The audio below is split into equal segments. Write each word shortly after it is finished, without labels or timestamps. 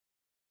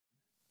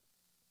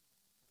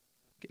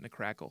getting a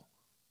crackle.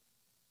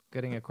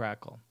 Getting a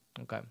crackle.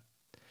 Okay.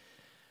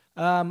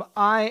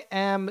 I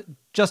am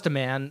just a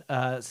man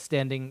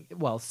sitting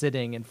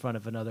in front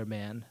of another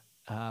man,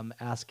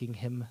 asking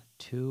him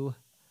to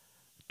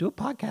do a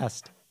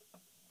podcast.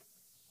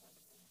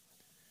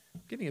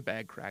 Getting a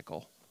bad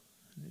crackle.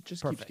 It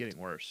just Perfect. keeps getting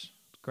worse.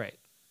 Great.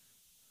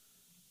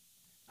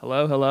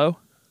 Hello, hello?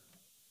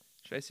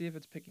 Should I see if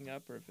it's picking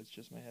up or if it's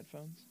just my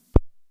headphones?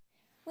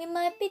 We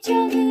might be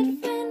childhood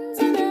friends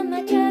and I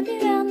might drive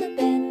you round the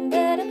bend,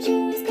 but I'm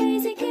sure as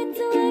crazy kids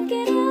will work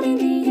it out in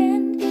the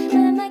end.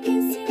 I might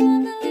kiss you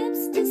on the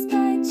lips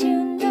despite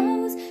your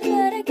nose,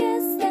 but I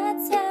guess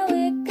that's how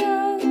it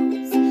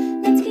goes.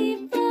 Let's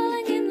keep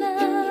falling in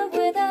love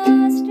with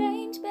our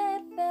strange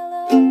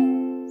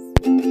bedfellows.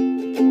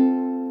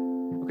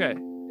 Okay.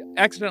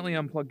 Accidentally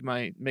unplugged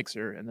my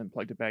mixer and then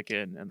plugged it back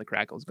in and the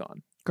crackle's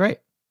gone. Great.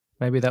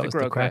 Maybe that I was think the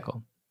we're okay.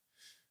 crackle.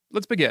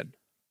 Let's begin.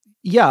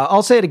 Yeah,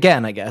 I'll say it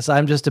again, I guess.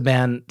 I'm just a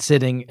man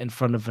sitting in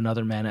front of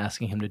another man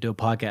asking him to do a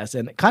podcast.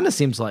 And it kind of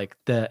seems like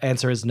the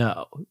answer is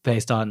no,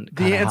 based on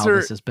kind of how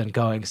this has been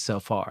going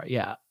so far.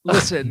 Yeah.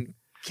 Listen,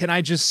 can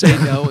I just say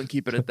no and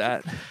keep it at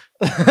that?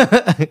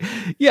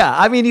 Yeah,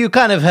 I mean, you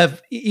kind of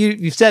have,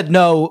 you've said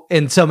no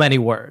in so many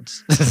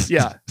words.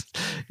 Yeah.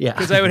 Yeah.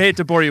 Because I would hate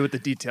to bore you with the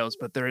details,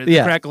 but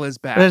the crackle is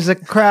back. There's a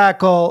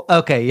crackle.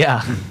 Okay,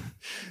 yeah.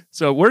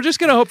 So we're just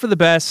going to hope for the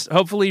best.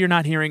 Hopefully you're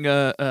not hearing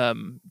a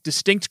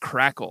distinct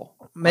crackle.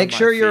 Make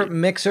sure your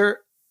mixer,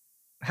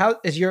 how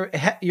is your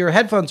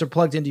headphones are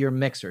plugged into your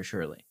mixer,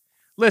 surely.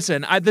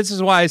 Listen, this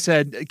is why I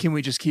said, can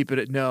we just keep it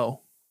at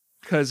no?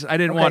 Because I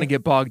didn't want to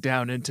get bogged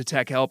down into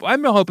tech help.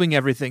 I'm hoping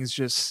everything's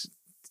just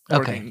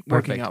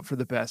working out for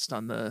the best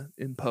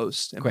in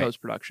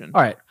post-production.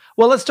 All right.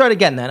 Well, let's start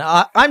again then.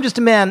 I'm just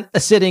a man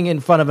sitting in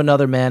front of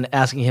another man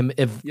asking him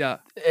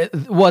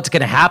what's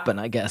going to happen,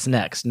 I guess,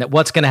 next.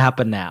 What's going to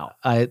happen now?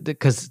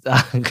 Because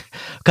I'm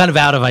kind of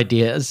out of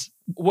ideas.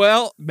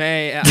 Well,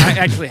 May, I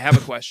actually have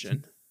a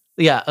question.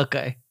 Yeah,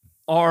 okay.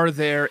 Are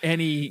there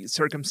any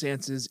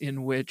circumstances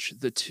in which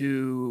the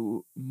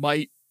two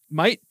might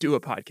do a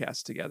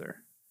podcast together?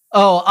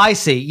 Oh, I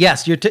see.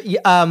 Yes,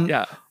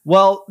 yeah.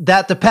 Well,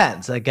 that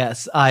depends, I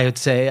guess. I would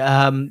say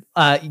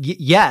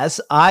yes,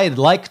 I'd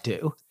like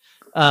to.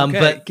 Okay.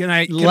 But can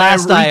I repeat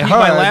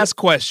my last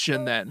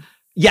question then?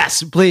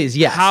 Yes, please.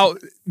 Yes. How,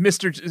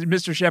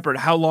 Mr. Shepard?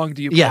 How long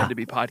do you plan to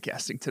be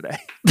podcasting today?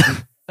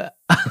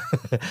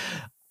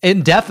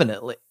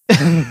 Indefinitely.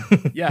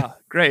 Yeah,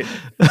 great.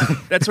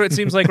 That's where it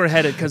seems like we're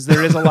headed because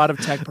there is a lot of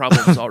tech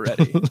problems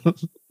already.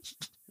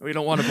 We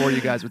don't want to bore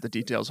you guys with the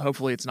details.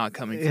 Hopefully it's not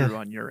coming through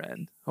on your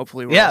end.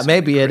 Hopefully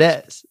maybe it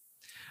is.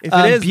 If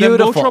it is,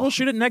 beautiful. Then we'll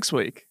troubleshoot it next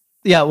week.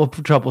 Yeah, we'll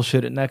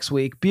troubleshoot it next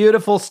week.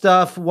 Beautiful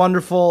stuff.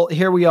 Wonderful.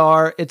 Here we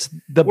are. It's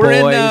the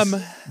boys.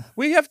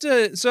 We have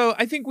to. So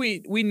I think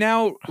we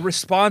now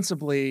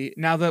responsibly,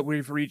 now that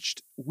we've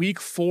reached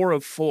week 4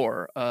 of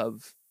 4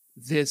 of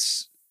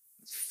this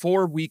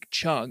 4-week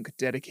chunk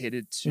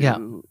dedicated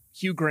to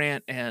Hugh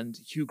Grant and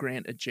Hugh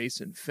Grant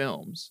adjacent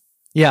films.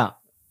 Yeah.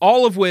 Not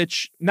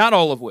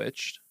all of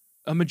which,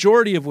 a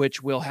majority of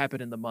which will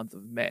happen in the month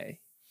of May.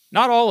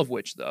 Not all of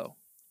which, though.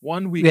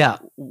 One week,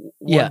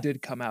 one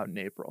did come out in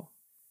April.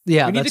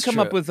 Yeah, we need to come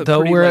up with a though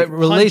pretty, we're punchy,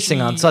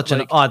 releasing on such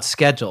an odd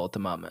schedule at the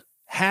moment.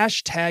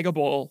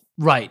 Hashtagable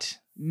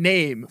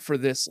name for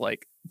this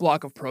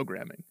block of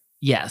programming.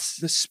 Yes.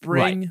 The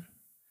spring. Right.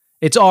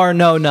 It's our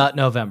No Nut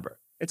November.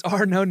 It's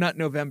our No Nut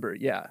November,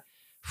 yeah.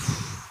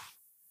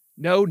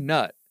 No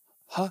Nut.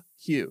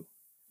 Hugh.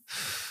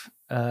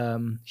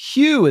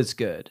 Hugh is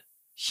good.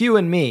 Hugh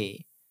and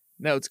me.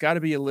 No, it's got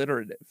to be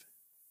alliterative.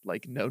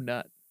 Like No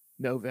Nut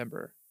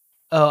November.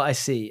 Oh, I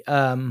see.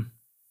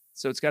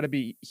 So it's got to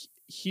be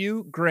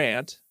Hugh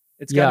Grant.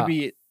 It's got to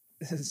be,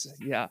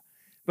 yeah.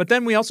 But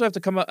then we also have to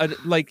come up,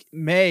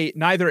 May,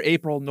 neither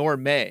April nor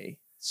May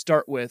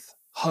start with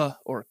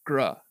or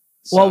gra.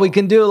 So well, we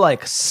can do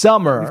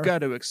summer. We've got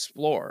to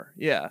explore.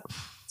 Yeah.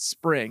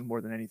 Spring more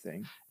than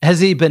anything. Has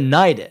he been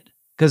knighted?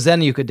 Because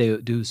then you could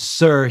do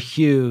Sir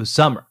Hugh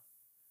Summer.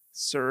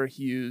 Sir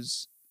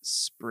Hugh's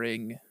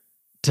spring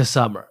to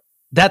summer.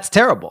 That's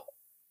terrible.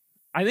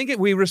 I think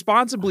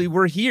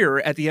we're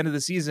here at the end of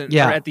the season, or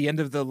at the end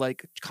of the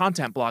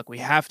content block. We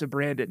have to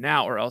brand it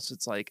now, or else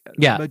it's the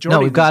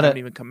majority of them haven't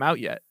even come out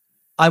yet.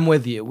 I'm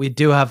with you. We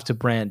do have to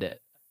brand it.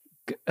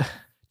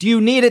 Do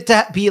you need it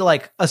to be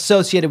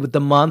associated with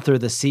the month or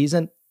the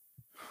season?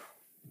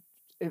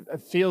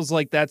 It feels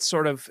like that's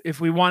sort of, if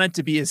we want it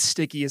to be as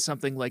sticky as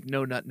something like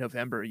No Nut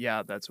November,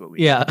 that's what we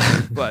do.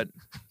 But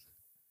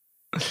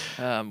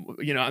I'm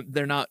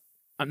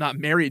not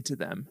married to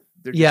them.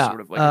 They're just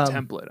sort of a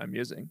template I'm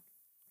using.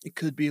 It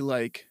could be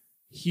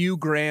Hugh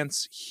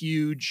Grant's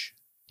Huge.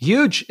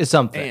 Huge is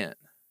something. And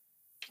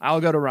I'll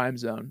go to Rhyme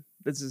Zone.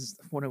 This is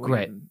why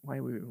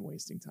are we even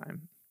wasting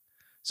time?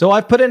 So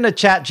I've put in a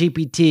chat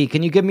GPT.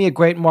 Can you give me a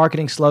great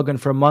marketing slogan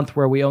for a month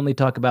where we only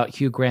talk about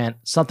Hugh Grant?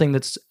 Something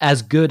that's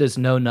as good as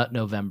No Nut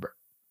November.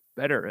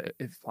 Better,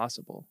 if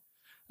possible.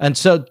 And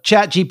so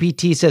chat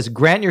GPT says,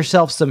 grant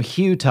yourself some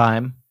Hugh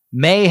time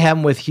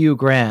Mayhem with Hugh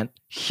Grant,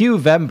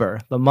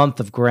 Hugh-vember, the month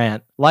of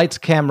Grant, Lights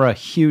Camera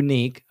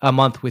Hugh-neek, a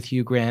month with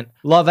Hugh Grant,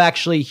 Love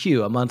Actually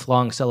Hugh, a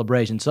month-long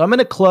celebration. So I'm going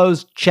to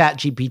close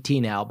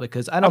ChatGPT now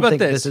because I don't think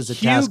this is a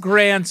Hugh task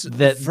Grant's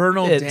that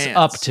vernal it's dance.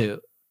 up to.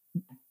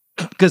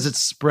 Because it's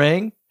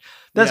spring.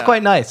 That's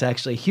quite nice,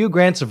 actually. Hugh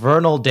Grant's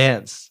vernal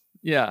dance.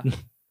 Yeah.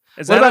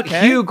 Is what that about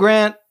okay? Hugh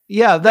Grant?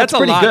 Yeah, that's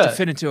pretty a lot good. to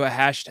fit into a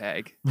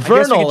hashtag.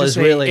 Vernal is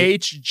really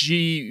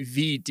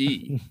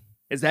HGVD.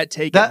 Is that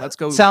taken? That let's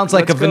go. Sounds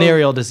like a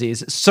venereal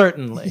disease.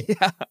 Certainly.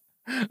 Yeah.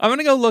 I'm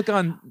gonna go look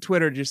on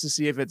Twitter just to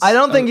see if it's. I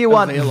don't think you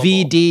want available.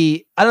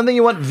 VD. I don't think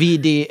you want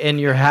VD in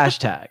your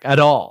hashtag at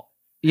all.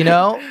 You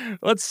know.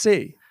 Let's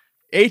see.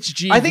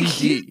 HGVD. I think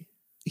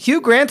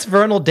Hugh Grant's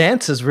vernal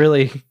dance is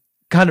really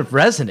kind of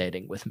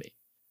resonating with me.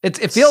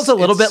 It feels a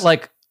little bit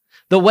like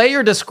the way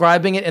you're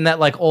describing it in that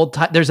like old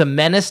time. There's a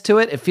menace to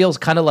it. It feels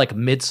kind of like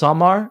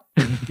Midsommar.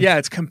 Yeah,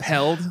 it's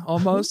compelled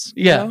almost.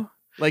 Yeah. You know?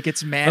 Like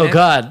it's manic. Oh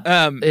God.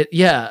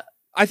 Yeah.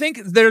 I think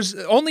there's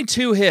only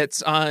 2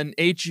 hits on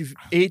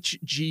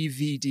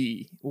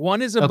HGVD.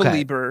 One is a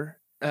believer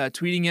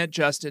tweeting at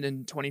Justin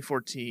in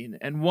 2014,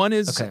 and one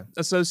is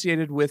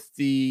associated with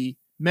the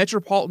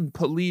Metropolitan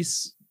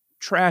Police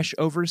Trash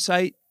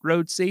Oversight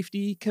Road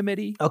Safety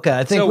Committee. Okay,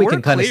 I think we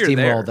can kind of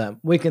steamroll them.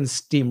 We can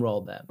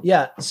steamroll them.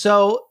 Yeah.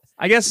 So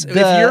I guess if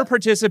you're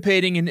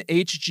participating in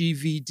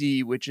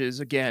HGVD, which is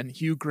again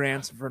Hugh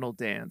Grant's vernal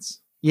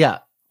dance. Yeah.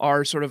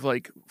 Our sort of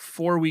like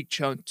 4-week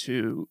chunk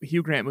to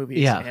Hugh Grant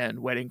movies and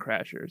Wedding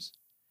Crashers.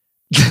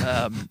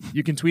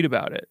 You can tweet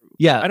about it.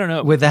 Yeah, I don't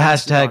know. With the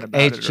hashtag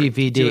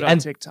HGVD. Do it on and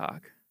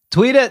TikTok.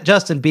 Tweet at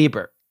Justin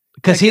Bieber.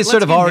 Because he's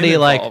sort of already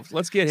like,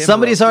 let's get him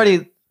somebody's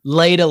already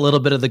laid a little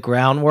bit of the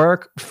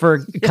groundwork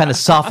for kind of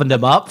softened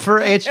him up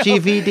for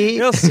HGVD.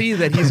 You'll see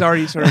that he's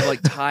already sort of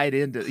like tied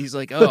into, he's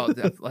like,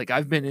 like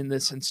I've been in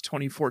this since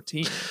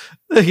 2014.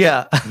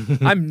 Yeah.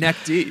 I'm neck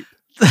deep.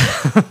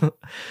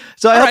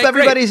 So I hope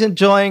everybody's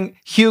enjoying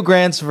Hugh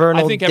Grant's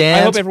vernal dance.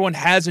 I hope everyone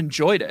has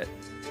enjoyed it.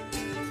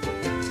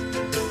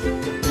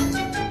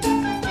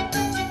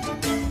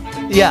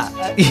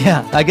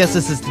 Yeah. I guess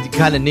this is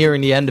kind of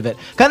nearing the end of it.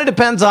 Kind of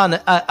depends on,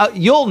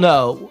 you'll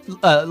know,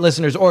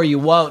 listeners, or you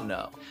won't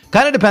know.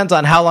 Kind of depends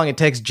on how long it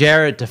takes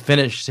Jared to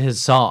finish his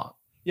song.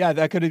 Yeah,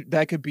 that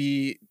could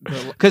be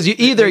because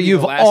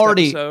you've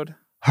already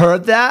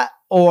heard that,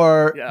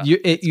 or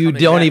you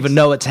don't even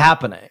know it's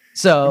happening.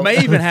 So we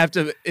may even have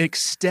to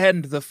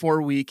extend the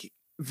 4-week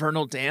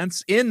vernal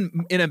dance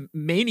in a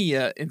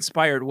mania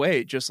inspired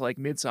way, just like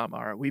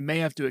Midsommar. We may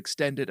have to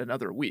extend it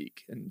another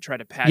week and try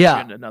to patch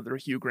in another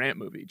Hugh Grant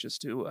movie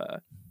just to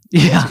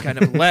kind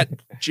of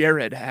let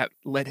Jared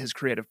let his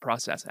creative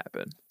process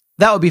happen.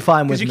 That would be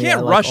fine with me. Because you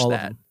can't rush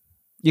that.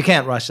 You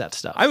can't rush that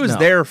stuff. I was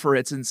there for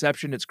its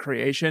inception, its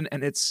creation,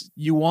 and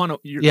you're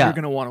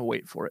going to want to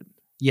wait for it.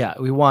 Yeah,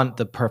 we want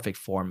the perfect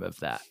form of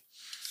that.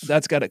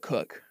 That's got to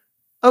cook.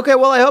 Okay,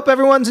 well, I hope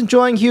everyone's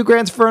enjoying Hugh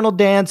Grant's vernal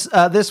dance.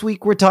 This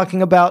week we're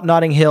talking about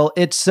Notting Hill.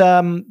 It's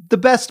the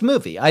best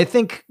movie. I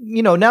think,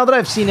 now that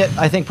I've seen it,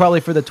 I think probably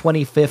for the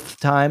 25th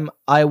time,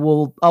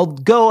 I'll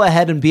go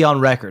ahead and be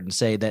on record and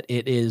say that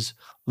it is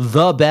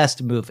the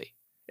best movie.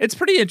 It's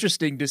pretty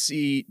interesting to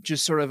see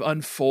just sort of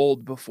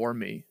unfold before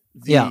me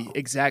the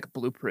exact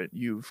blueprint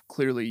you've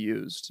clearly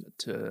used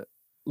to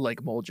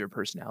like mold your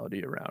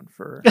personality around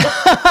for.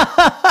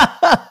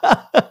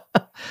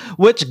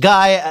 Which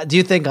guy do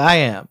you think I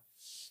am?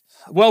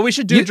 Well, we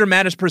should do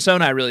Dramatis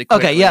Personae really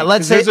quickly. Okay, yeah,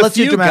 let's do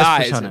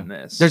Dramatis Personae in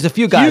this. There's a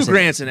few guys. Hugh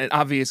Grant's in it.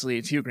 Obviously,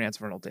 it's Hugh Grant's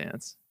vernal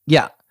dance.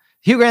 Yeah.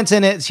 Hugh Grant's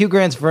in it. It's Hugh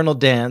Grant's vernal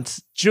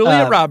dance.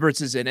 Julia Roberts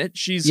is in it.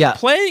 She's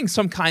playing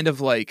some kind of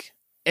like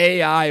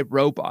AI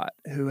robot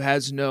who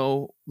has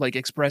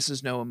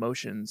expresses no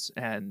emotions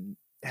and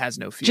has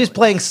no feelings. She's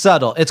playing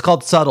subtle. It's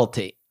called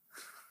Subtlety.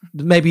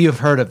 Maybe you've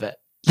heard of it.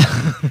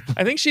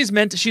 I think she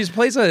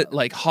plays a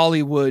like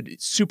Hollywood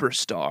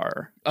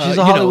superstar. She's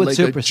a Hollywood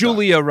superstar.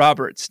 Julia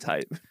Roberts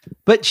type.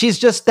 But she's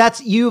just,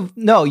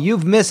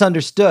 you've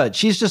misunderstood.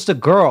 She's just a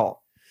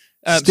girl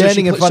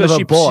standing in front of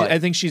a boy. I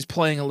think she's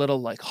playing a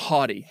little like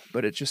haughty,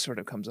 but it just sort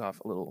of comes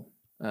off a little.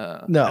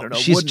 No, I don't know,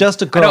 she's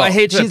just a girl. I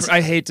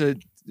hate to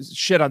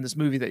shit on this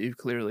movie that you've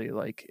clearly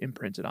like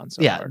imprinted on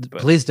so hard.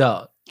 But please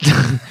don't.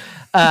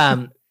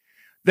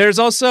 There's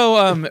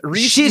also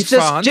Reese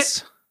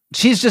Franz.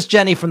 She's just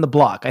Jenny from the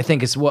Block, I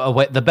think is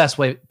the best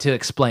way to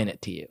explain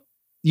it to you.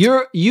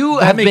 You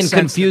have been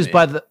confused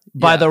by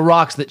the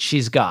rocks that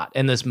she's got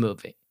in this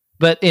movie.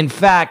 But in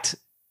fact,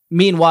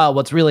 meanwhile,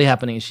 what's really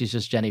happening is she's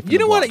just Jenny from the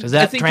Block. What does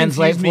that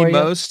translate for you? Me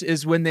most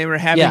is when they were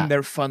having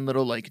their fun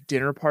little like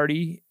dinner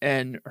party,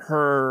 and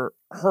her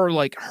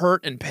like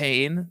hurt and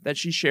pain that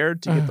she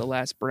shared to get the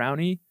last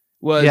brownie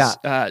was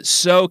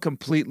so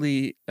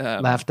completely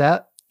laughed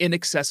at,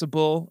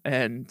 inaccessible,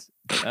 and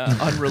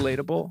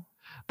unrelatable.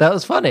 That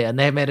was funny, and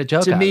they made a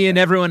joke to me and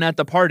everyone at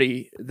the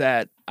party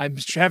that I'm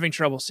having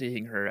trouble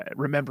seeing her,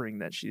 remembering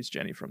that she's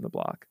Jenny from the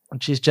Block.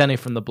 She's Jenny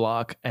from the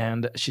Block,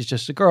 and she's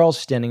just a girl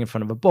standing in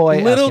front of a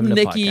boy. Little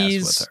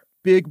Nicky's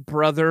big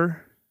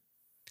brother,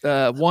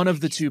 one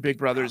of the two big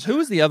brothers. Who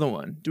was the other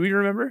one? Do we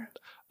remember?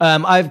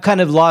 I've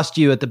kind of lost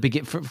you at the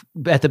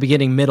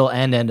beginning, middle,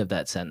 and end of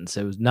that sentence.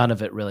 None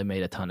of it really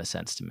made a ton of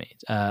sense to me.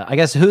 I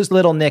guess who's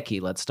Little Nicky?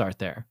 Let's start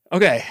there.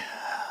 Okay,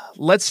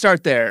 let's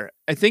start there.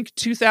 I think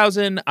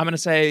 2000. I'm going to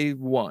say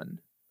 1.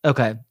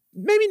 Okay,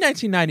 maybe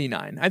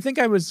 1999. I think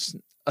I was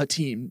a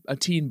teen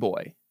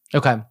boy.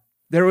 Okay,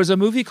 there was a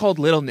movie called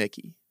Little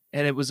Nicky,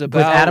 and it was about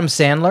with Adam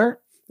Sandler.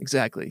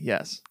 Exactly.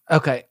 Yes.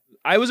 Okay.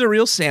 I was a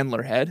real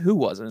Sandler head. Who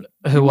wasn't?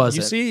 Who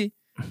wasn't?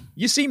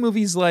 You see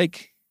movies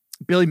like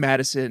Billy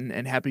Madison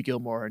and Happy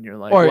Gilmore, and you're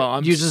like, or well,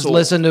 I'm you just sold.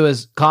 Listen to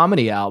his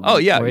comedy album. Oh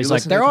yeah, where he's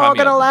like, they're all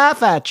gonna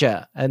laugh at you,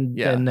 and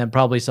then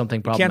probably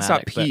something problematic. You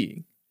can't stop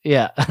peeing.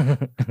 Yeah.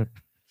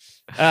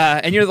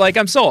 And you're like,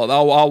 I'm sold.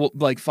 I'll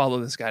like follow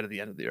this guy to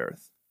the end of the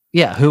earth.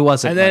 Yeah. Who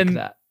wasn't and then like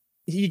that?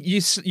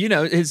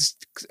 His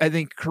I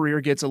think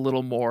career gets a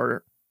little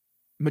more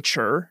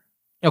mature.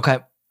 Okay.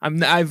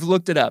 I've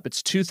looked it up.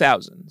 It's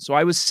 2000. So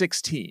I was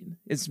 16.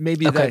 It's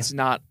maybe that's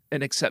not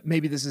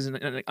maybe this is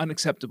an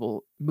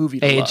unacceptable movie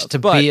to age love, to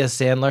be a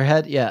Sandler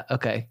head. Yeah.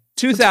 Okay.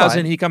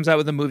 2000, he comes out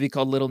with a movie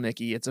called Little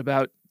Nicky. It's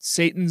about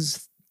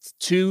Satan's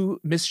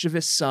 2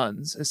 mischievous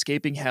sons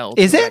escaping hell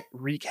to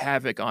wreak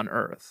havoc on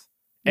Earth.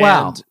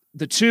 Wow. And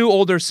the 2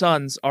 older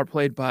sons are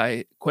played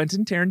by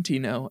Quentin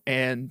Tarantino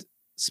and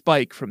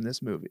Spike from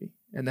this movie.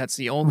 And that's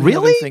the only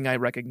other thing I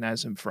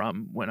recognize him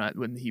from.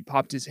 When he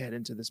popped his head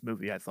into this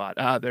movie, I thought,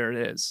 there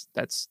it is.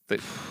 That's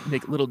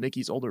Little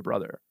Nicky's older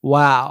brother.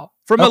 Wow.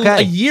 From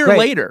a year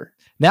later.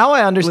 Now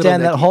I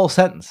understand that whole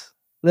sentence.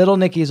 Little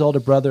Nicky's older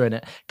brother in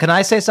it. Can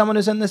I say someone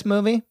who's in this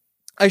movie?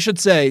 I should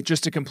say,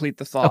 just to complete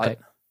the thought. Okay.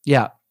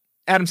 Yeah.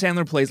 Adam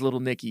Sandler plays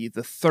Little Nicky,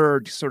 the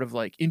third sort of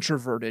like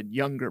introverted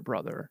younger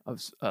brother of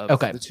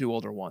the 2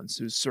 older ones,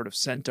 who's sort of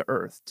sent to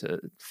Earth to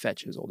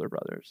fetch his older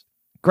brothers.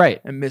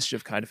 Great. And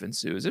mischief kind of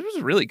ensues. It was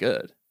really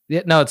good.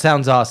 Yeah, no, it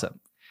sounds awesome.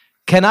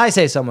 Can I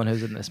say someone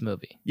who's in this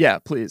movie? Yeah,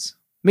 please.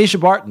 Mischa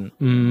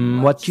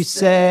Barton. What you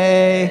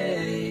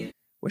say?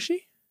 Was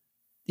she?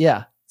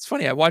 Yeah. It's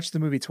funny. I watched the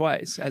movie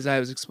twice as I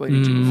was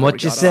explaining to you.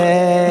 What you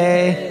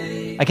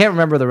say? I can't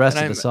remember the rest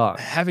of the song.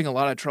 I'm having a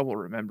lot of trouble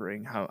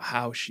remembering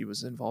how she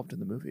was involved in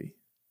the movie.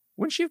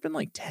 Wouldn't she have been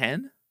like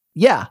 10?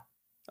 Yeah.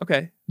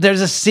 Okay.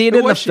 There's a scene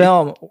in the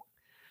film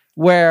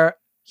where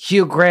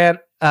Hugh Grant,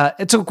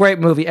 it's a great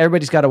movie.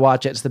 Everybody's got to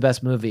watch it. It's the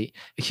best movie.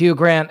 Hugh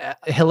Grant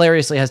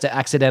hilariously has to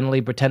accidentally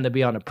pretend to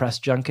be on a press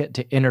junket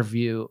to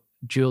interview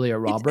Julia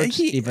Roberts,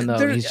 even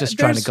though he's just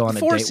trying to go on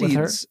a date with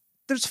her.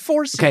 There's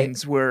 4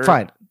 scenes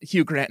where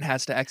Hugh Grant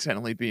has to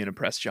accidentally be in a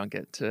press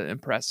junket to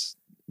impress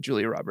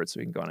Julia Roberts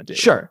so he can go on a date.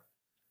 Sure.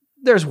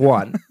 There's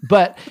one,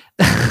 but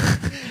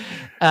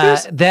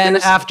then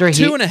after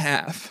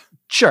 2.5.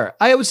 Sure.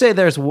 I would say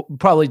there's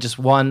probably just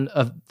one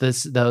of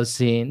those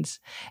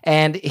scenes,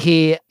 and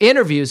he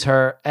interviews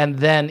her, and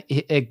then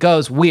it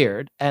goes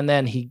weird, and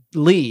then he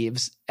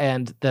leaves,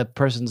 and the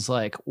person's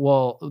like,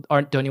 well,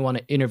 don't you want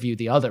to interview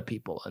the other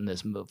people in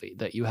this movie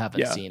that you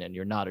haven't seen, and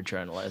you're not a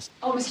journalist?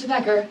 Oh, Mr.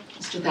 Thacker.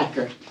 Mr.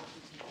 Thacker.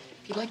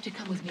 If you'd like to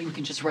come with me, we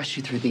can just rush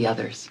you through the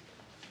others.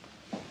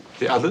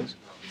 The others?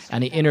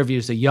 And he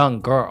interviews a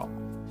young girl.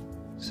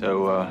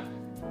 So,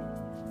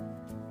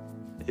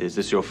 is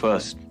this your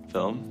first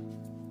film?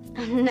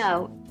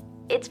 No,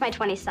 it's my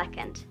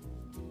 22nd.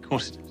 Of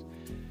course it is.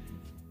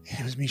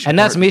 It was Mischa and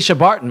that's Mischa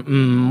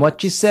Barton.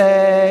 What you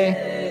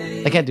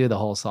say? I can't do the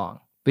whole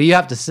song, but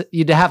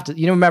you'd have to.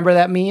 You remember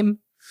that meme?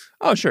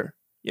 Oh, sure.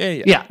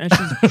 Yeah. And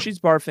she's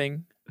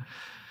barfing.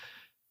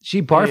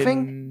 She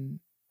barfing?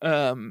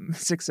 In,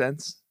 Sixth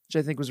Sense, which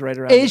I think was right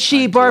around. Is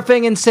she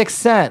barfing in Sixth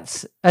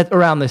Sense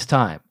around this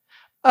time?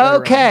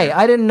 Okay,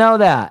 I didn't know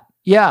that.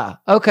 Yeah.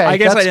 Okay. I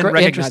guess I didn't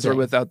recognize her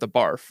without the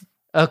barf.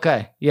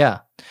 Okay. Yeah.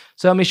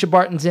 So Mischa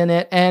Barton's in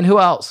it, and who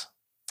else?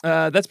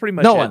 That's pretty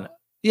much no one.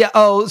 Yeah.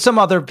 Oh, some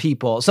other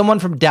people. Someone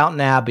from Downton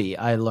Abbey.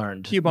 I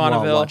learned Hugh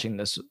Bonneville. While watching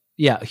this.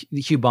 Yeah,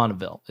 Hugh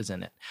Bonneville is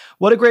in it.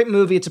 What a great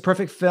movie! It's a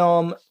perfect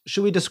film.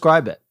 Should we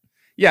describe it?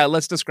 Yeah,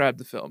 let's describe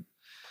the film.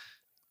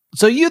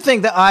 So you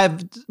think that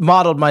I've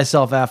modeled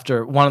myself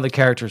after one of the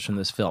characters from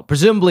this film,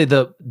 presumably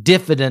the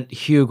diffident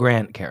Hugh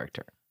Grant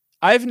character.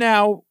 I've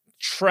now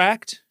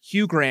tracked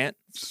Hugh Grant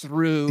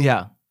through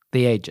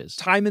the ages,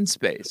 time and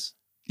space.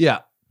 Yeah.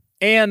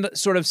 And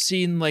sort of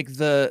seen like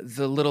the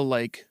little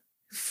like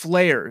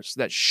flares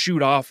that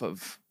shoot off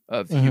of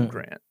Hugh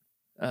Grant,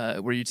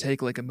 where you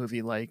take like a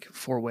movie like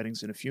 4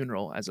 Weddings and a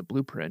Funeral as a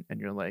blueprint, and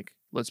you're like,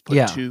 let's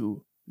put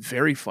 2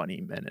 very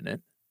funny men in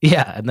it.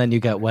 Yeah, and then you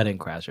got Wedding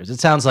Crashers.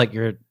 It sounds like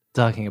you're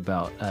talking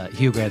about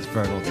Hugh Grant's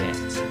Virgil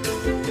Dance.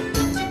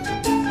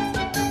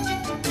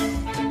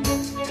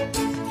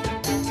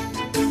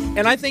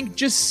 And I think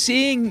just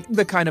seeing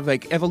the kind of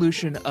like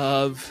evolution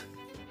of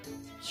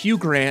Hugh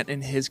Grant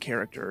and his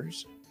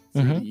characters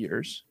through the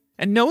years,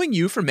 and knowing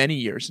you for many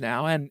years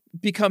now, and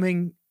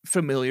becoming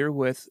familiar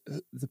with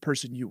the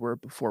person you were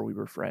before we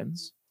were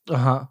friends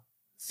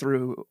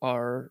through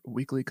our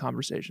weekly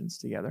conversations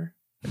together,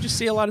 I just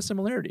see a lot of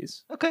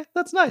similarities. Okay,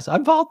 that's nice.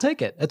 I'll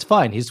take it. It's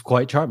fine. He's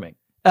quite charming.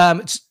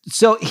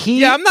 So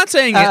he. Yeah, I'm not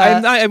saying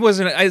I'm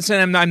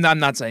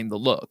not saying the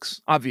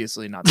looks.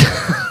 Obviously not. The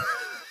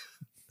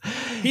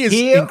looks. He is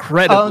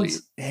incredibly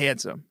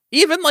handsome.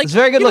 Even like, he's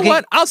very good looking.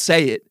 What? I'll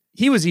say it.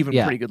 He was even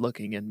pretty good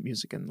looking in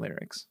music and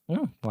lyrics.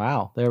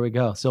 Wow. There we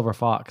go. Silver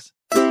Fox.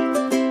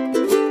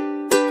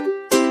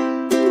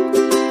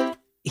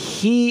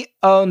 He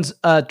owns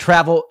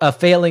a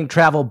failing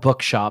travel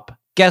bookshop.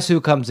 Guess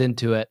who comes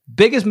into it?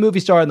 Biggest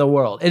movie star in the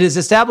world. It is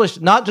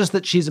established not just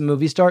that she's a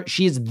movie star,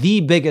 she is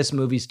the biggest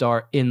movie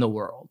star in the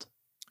world.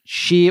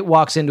 She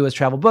walks into his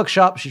travel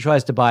bookshop. She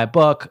tries to buy a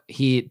book.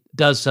 He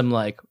does some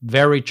like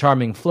very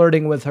charming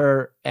flirting with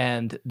her,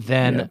 and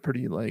then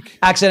pretty like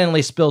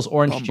accidentally spills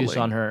orange juice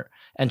on her,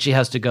 and she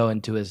has to go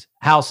into his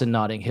house in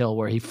Notting Hill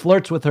where he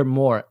flirts with her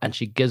more, and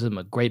she gives him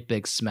a great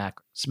big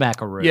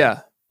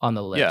smackaroo on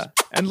the lips. Yeah.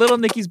 And little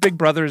Nicky's big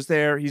brother is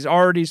there. He's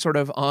already sort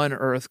of on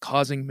Earth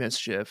causing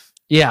mischief.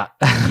 Yeah.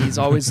 He's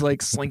always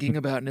like slinking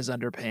about in his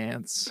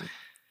underpants.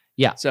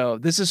 Yeah. So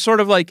this is sort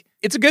of like,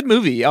 it's a good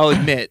movie, I'll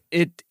admit.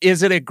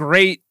 Is it a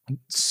great,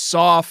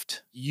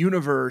 soft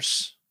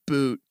universe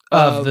boot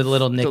of the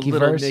Little Nicky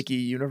Nicky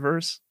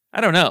universe?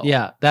 I don't know.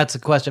 Yeah, that's a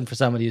question for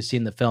somebody who's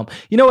seen the film.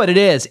 You know what it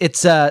is?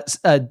 It's a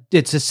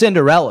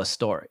Cinderella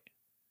story.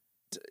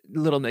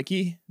 Little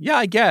Nicky? Yeah,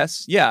 I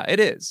guess. Yeah, it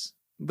is.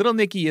 Little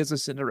Nicky is a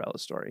Cinderella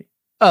story.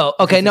 Oh,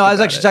 okay. No, I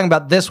was actually talking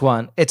about this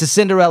one. It's a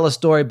Cinderella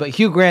story, but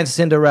Hugh Grant's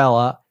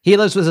Cinderella. He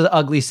lives with his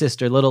ugly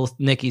sister, Little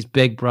Nicky's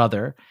big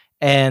brother.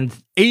 And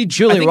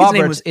Julia Roberts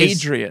his name was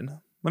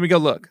Adrian. Let me go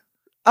look.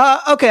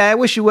 Okay, I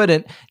wish you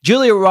wouldn't.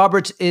 Julia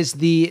Roberts is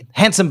the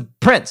handsome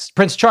Prince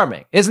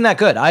Charming. Isn't that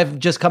good? I've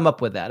just come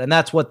up with that, and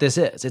that's what this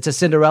is. It's a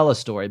Cinderella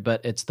story,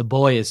 but it's the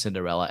boy is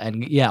Cinderella.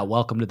 And yeah,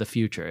 welcome to the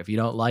future. If you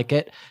don't like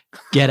it,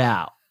 get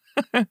out.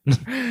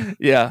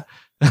 Yeah.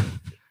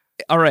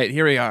 All right,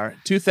 here we are.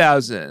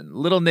 2000.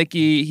 Little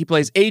Nicky, he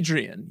plays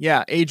Adrian.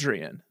 Yeah,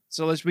 Adrian.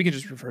 So we can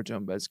just refer to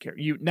him as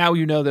character. Now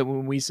you know that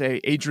when we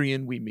say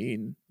Adrian, we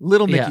mean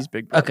Little Nicky's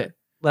big brother. Okay,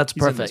 that's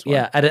perfect.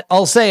 Yeah, and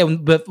I'll say,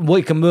 but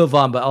we can move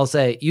on, but I'll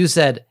say, you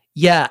said,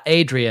 yeah,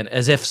 Adrian,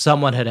 as if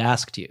someone had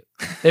asked you.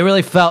 It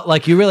really felt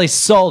like you really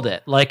sold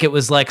it. Like it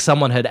was like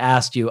someone had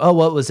asked you, oh,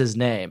 what was his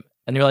name?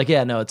 And you're like,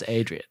 yeah, no, it's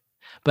Adrian.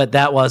 But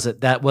that was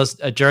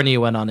a journey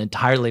you went on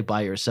entirely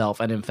by yourself.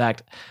 And in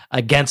fact,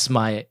 against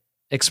my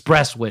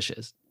express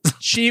wishes.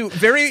 She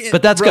very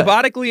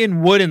robotically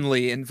and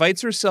woodenly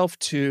invites herself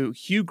to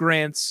Hugh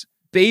Grant's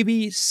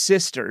baby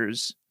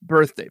sister's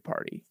birthday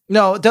party.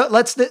 No,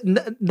 let's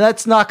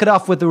knock it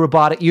off with the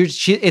robotic.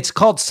 It's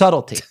called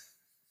subtlety.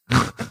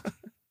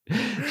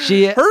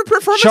 Her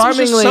performance was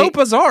just so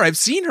bizarre. I've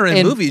seen her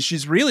in movies.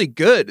 She's really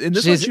good. In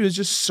this one, she was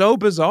just so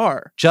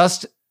bizarre.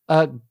 Just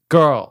a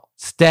girl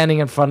standing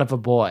in front of a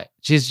boy.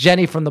 She's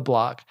Jenny from the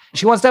block.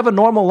 She wants to have a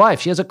normal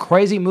life. She has a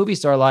crazy movie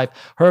star life.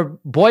 Her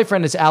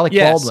boyfriend is Alec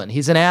Baldwin.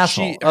 He's an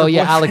asshole.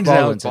 Alec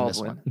Baldwin's in this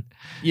one.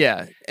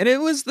 Yeah. And it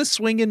was the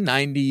swinging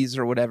 90s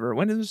or whatever.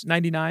 When it was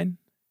 99?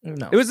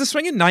 No. It was the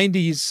swinging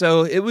 90s,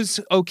 so it was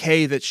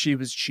okay that she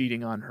was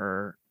cheating on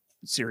her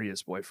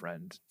serious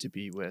boyfriend to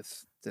be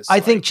with this. I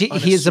think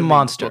he is a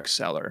monster.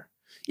 Bookseller.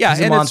 Yeah,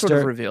 and it's sort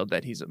of revealed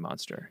that he's a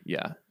monster.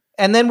 Yeah.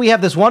 And then we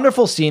have this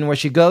wonderful scene where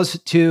she goes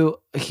to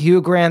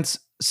Hugh Grant's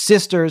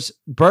sister's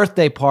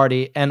birthday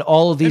party, and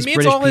all of these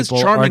British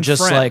people are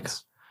just friends. Like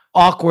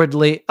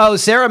awkwardly. Oh,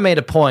 Sarah made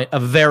a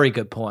very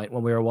good point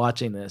when we were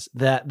watching this,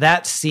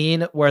 that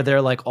scene where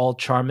they're like all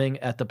charming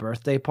at the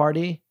birthday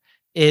party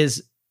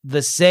is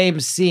the same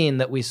scene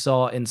that we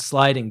saw in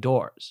Sliding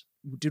Doors.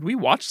 Did we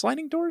watch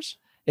Sliding Doors?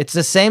 It's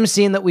the same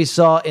scene that we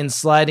saw in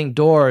Sliding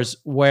Doors,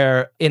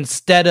 where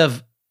instead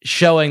of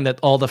showing that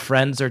all the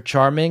friends are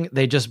charming,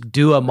 they just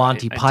do a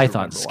Monty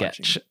Python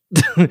sketch.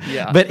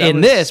 Yeah, but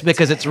in this,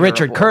 because it's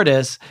Richard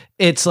Curtis,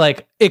 it's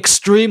like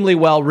extremely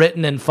well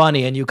written and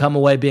funny, and you come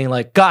away being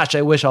like, gosh,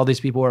 I wish all these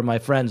people were my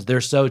friends.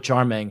 They're so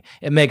charming.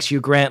 It makes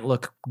Hugh Grant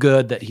look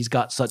good that he's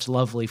got such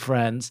lovely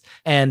friends,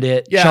 and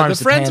it charms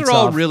the friends are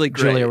all really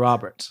great. Julia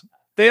Roberts.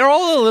 They are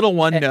all a little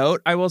one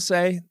note, I will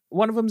say.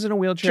 One of them's in a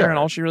wheelchair, and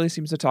all she really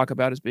seems to talk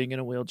about is being in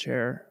a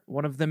wheelchair.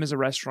 One of them is a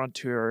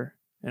restaurateur,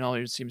 and all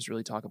he seems to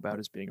really talk about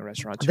is being a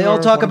restaurateur. They all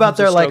talk about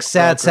their like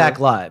sad sack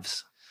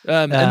lives.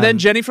 And then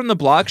Jenny from the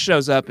block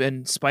shows up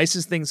and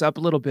spices things up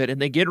a little bit,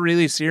 and they get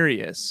really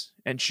serious.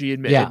 And she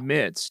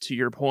admits, to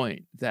your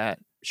point, that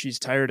she's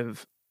tired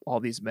of all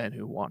these men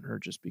who want her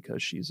just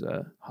because she's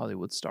a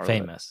Hollywood starlet.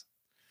 Famous.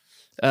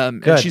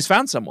 And she's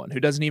found someone who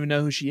doesn't even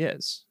know who she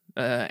is.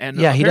 And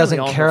he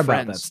doesn't care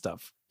about that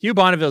stuff. Hugh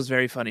Bonneville is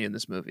very funny in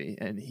this movie,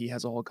 and he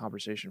has a whole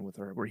conversation with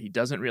her where he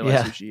doesn't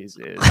realize who she is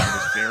and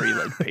is very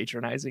like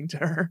patronizing to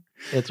her.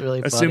 It's really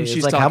funny. Assumes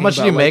she's like, talking how much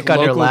about, do you make like,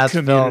 on your last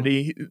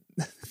community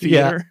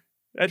theater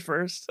at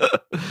first.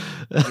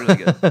 It's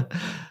really good.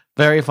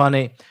 Very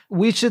funny.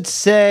 We should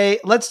say,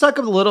 let's talk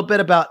a little bit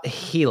about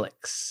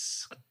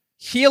Helix.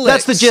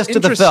 That's the gist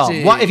of the film.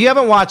 If you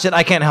haven't watched it,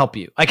 I can't help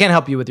you. I can't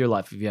help you with your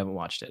life if you haven't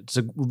watched it. It's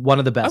one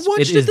of the best. I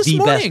watched it this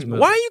morning.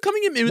 Why are you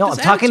coming in with this I'm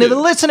talking to the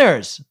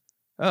listeners.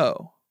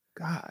 Oh,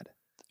 God.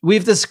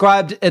 we've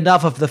described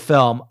enough of the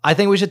film. I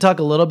think we should talk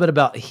a little bit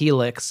about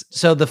Helix.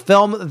 So the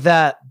film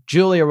that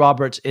Julia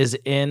Roberts is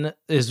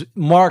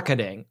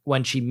marketing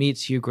when she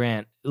meets Hugh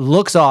Grant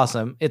looks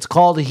awesome. It's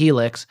called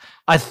Helix.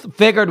 I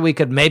figured we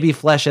could maybe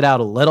flesh it out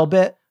a little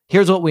bit.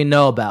 Here's what we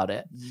know about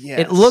it. Yes.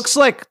 It looks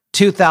like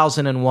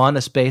 2001: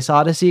 A Space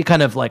Odyssey,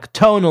 kind of like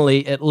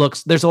tonally.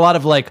 There's a lot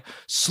of like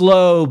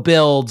slow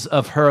builds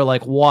of her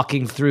like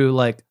walking through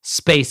like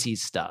spacey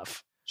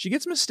stuff. She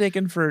gets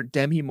mistaken for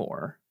Demi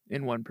Moore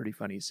in one pretty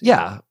funny scene.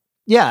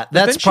 Yeah,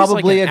 that's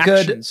probably like a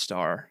action good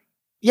star.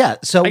 Yeah,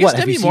 so I what? guess Have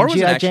Demi you Moore seen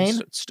was an G.I. action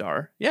Jane?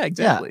 star. Yeah,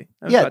 exactly.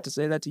 I was about to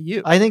say that to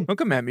you. I think don't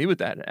come at me with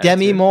that.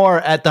 Demi attitude. Moore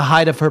at the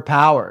height of her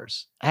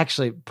powers.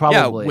 Actually,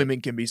 probably. Yeah,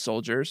 women can be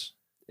soldiers.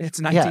 It's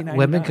 1999. Yeah,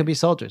 women can be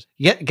soldiers.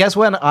 Guess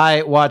when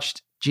I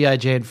watched G.I.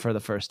 Jane for the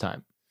first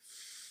time?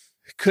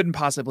 Couldn't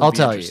possibly I'll be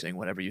tell interesting,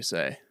 whatever you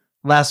say.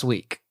 Last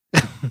week.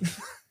 I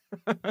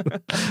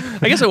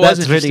guess it was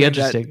That's really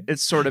interesting.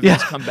 It's sort of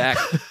has come back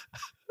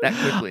that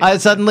quickly. I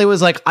suddenly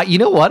was like, you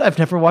know what? I've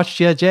never watched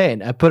G.I.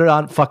 Jane. I put it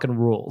on fucking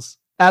rules.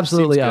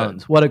 Absolutely Seems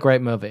owns. What a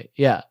great movie.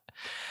 Yeah.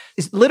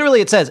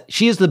 It says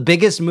she is the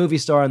biggest movie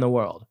star in the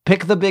world.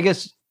 Pick the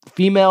biggest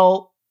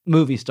female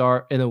movie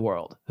star in the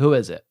world. Who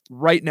is it?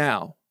 Right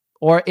now.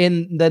 Or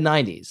in the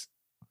 90s?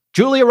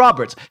 Julia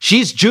Roberts.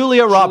 She's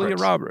Julia Roberts.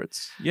 Julia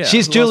Roberts. Yeah.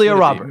 She's Who else Julia would it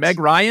be? Roberts. Meg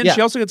Ryan. Yeah.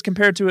 She also gets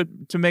compared to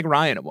Meg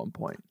Ryan at one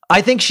point.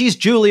 I think she's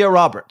Julia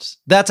Roberts.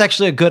 That's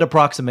actually a good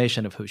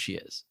approximation of who she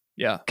is.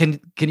 Yeah. Can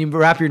you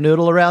wrap your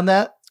noodle around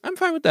that? I'm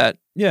fine with that.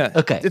 Yeah.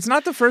 Okay. It's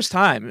not the first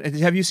time.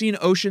 Have you seen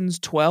Ocean's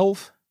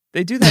 12?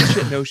 They do that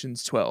shit in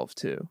Ocean's 12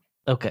 too.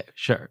 Okay,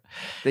 sure.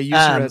 They use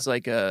her as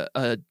like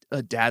a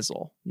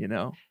dazzle, you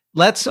know?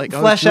 Let's like,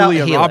 flesh out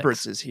Julia Helix.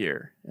 Roberts is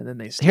here. And then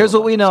they steal Here's a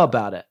what we bunch know of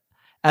stuff. about it.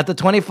 At the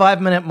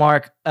 25-minute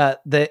mark,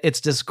 it's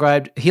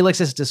described,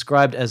 Helix is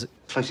described as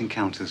Close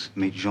Encounters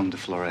meet Jean de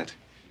Florette.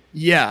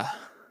 Yeah.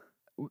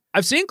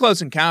 I've seen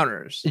Close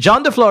Encounters.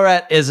 Jean de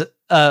Florette is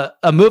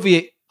a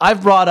movie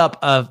I've brought up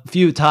a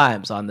few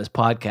times on this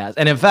podcast.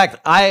 And in fact,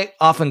 I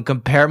often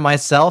compare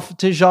myself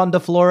to Jean de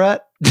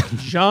Florette.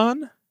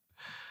 Jean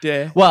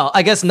de Well,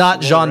 I guess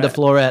not Jean de Florette.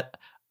 Florette.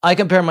 I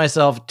compare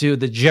myself to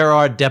the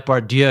Gerard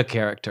Depardieu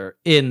character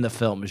in the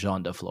film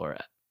Jean de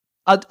Florette.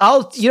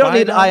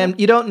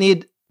 You don't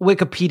need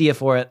Wikipedia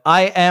for it.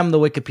 I am the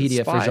Wikipedia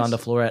for Spies. Jean de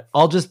Florette.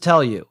 I'll just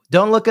tell you.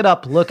 Don't look it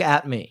up. Look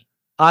at me.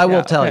 I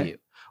will tell okay. you.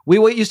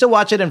 We used to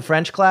watch it in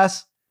French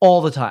class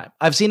all the time.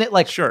 I've seen it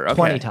like Sure, okay.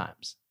 20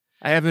 times.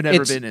 I haven't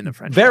ever It's been in a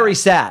French very class.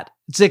 sad.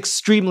 It's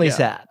extremely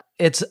sad.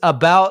 It's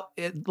about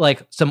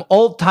like some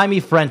old-timey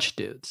French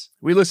dudes.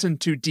 We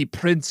listened to Die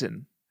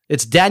Prinzen.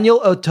 It's Daniel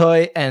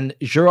Auteuil and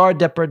Gerard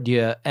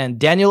Depardieu, and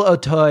Daniel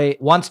Auteuil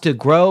wants to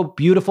grow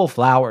beautiful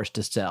flowers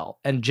to sell,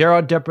 and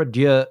Gerard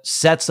Depardieu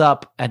sets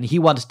up and he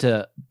wants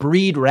to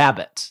breed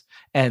rabbits,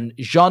 and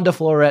Jean de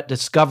Florette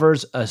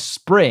discovers a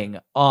spring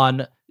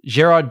on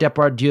Gerard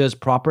Depardieu's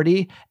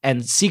property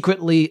and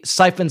secretly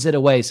siphons it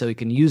away so he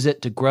can use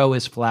it to grow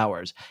his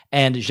flowers,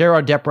 and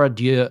Gerard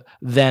Depardieu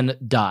then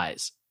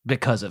dies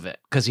because of it,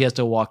 because he has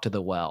to walk to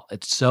the well.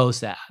 It's so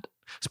sad.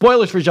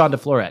 Spoilers for Jean de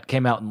Florette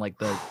came out in like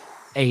the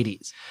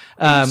 80s.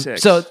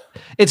 86. So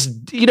it's,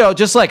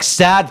 just like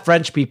sad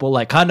French people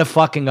like kind of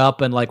fucking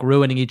up and like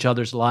ruining each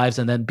other's lives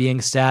and then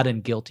being sad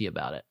and guilty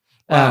about it.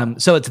 Wow.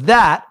 So it's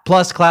that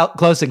plus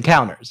Close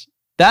Encounters.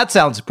 That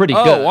sounds pretty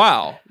good. Oh,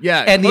 wow.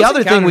 Yeah. And the Close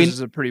other thing Encounters we- is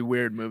a pretty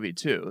weird movie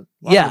too.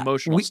 A lot of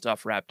emotional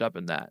stuff wrapped up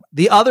in that.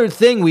 The other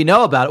thing we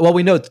know about it, well,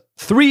 we know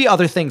three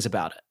other things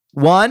about it.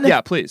 One,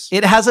 Yeah, please.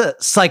 it has a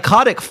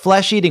psychotic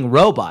flesh-eating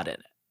robot in it.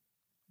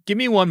 Give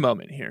me one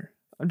moment here.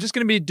 I'm just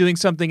going to be doing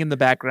something in the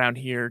background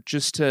here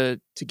just to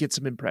get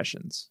some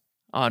impressions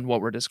on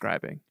what we're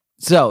describing.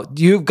 So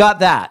you've got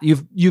that.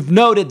 You've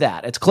noted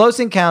that. It's Close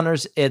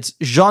Encounters. It's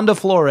Jean de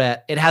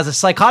Florette. It has a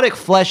psychotic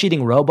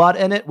flesh-eating robot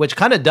in it, which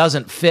kind of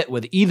doesn't fit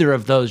with either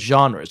of those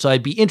genres. So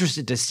I'd be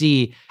interested to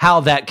see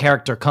how that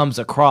character comes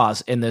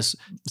across in this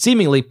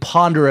seemingly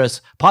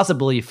ponderous,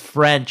 possibly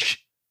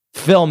French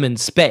film in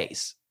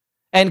space.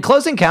 And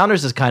Close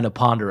Encounters is kind of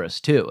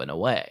ponderous too, in a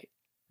way.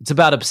 It's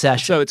about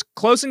obsession. So it's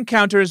Close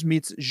Encounters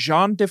meets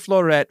Jean de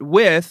Florette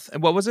with,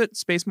 and what was it?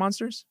 Space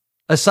Monsters?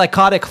 A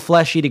psychotic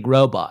flesh-eating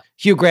robot.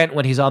 Hugh Grant,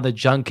 when he's on the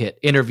junket,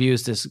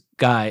 interviews this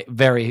guy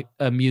very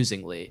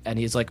amusingly. And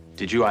he's like,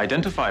 Did you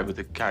identify with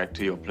the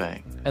character you're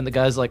playing? and the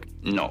guy's like,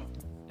 No.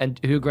 and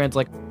Hugh Grant's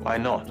like, Why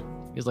not?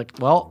 he's like,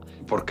 well,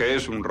 Porque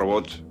es un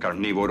robot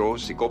carnívoro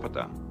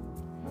psicópata.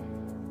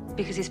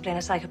 Because he's playing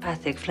a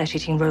psychopathic,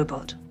 flesh-eating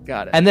robot.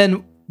 Got it. and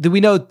then we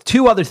know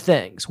two other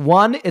things.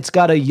 One, it's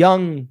got a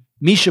young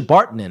Misha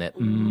Barton in it.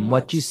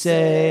 What you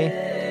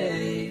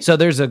say? So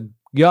there's a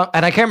young,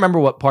 and I can't remember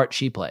what part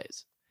she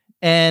plays.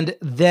 And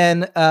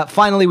then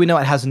finally, we know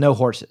it has no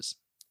horses.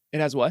 It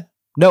has what?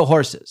 No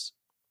horses.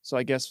 So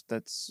I guess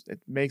it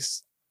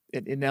makes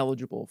it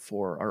ineligible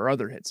for our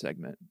other hit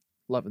segment,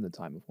 Love in the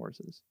Time of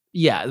Horses.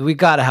 Yeah, we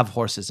got to have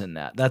horses in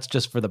that. That's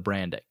just for the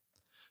branding.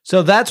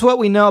 So that's what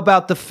we know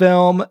about the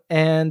film,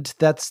 and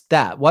that's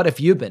that. What have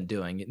you been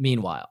doing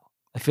meanwhile?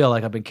 I feel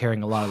like I've been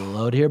carrying a lot of the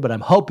load here, but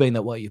I'm hoping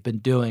that what you've been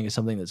doing is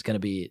something that's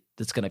going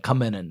to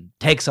come in and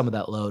take some of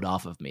that load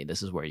off of me.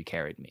 This is where you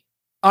carried me.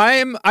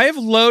 I have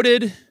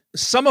loaded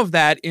some of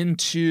that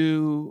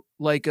into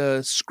like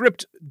a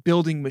script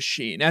building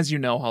machine. As you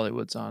know,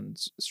 Hollywood's on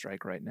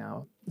strike right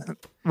now.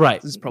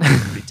 Right. This is probably a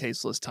pretty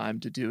tasteless time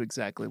to do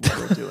exactly what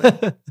we're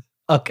doing.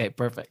 Okay,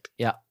 perfect.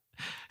 Yeah.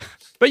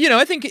 But,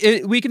 I think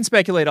we can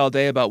speculate all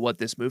day about what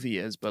this movie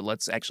is, but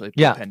let's actually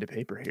put pen to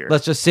paper here.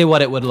 Let's just see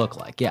what it would look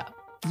like. Yeah.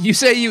 You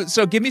say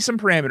so give me some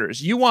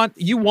parameters. You want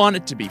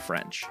it to be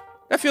French.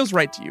 That feels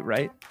right to you,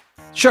 right?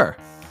 Sure.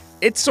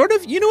 It's sort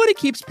of, what it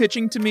keeps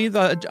pitching to me,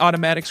 the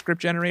automatic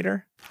script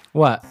generator?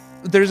 What?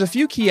 There's a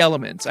few key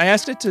elements. I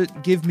asked it to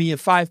give me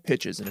 5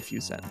 pitches in a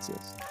few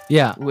sentences.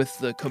 Yeah. With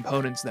the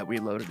components that we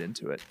loaded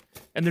into it.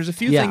 And there's a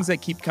few things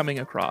that keep coming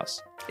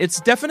across.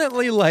 It's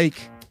definitely like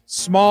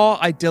small,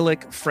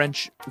 idyllic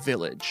French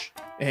village.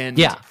 And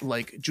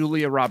like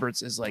Julia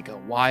Roberts is like a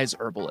wise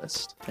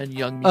herbalist. And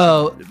young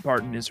Misha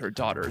Barton is her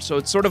daughter. So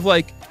it's sort of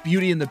like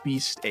Beauty and the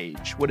Beast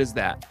age. What is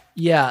that?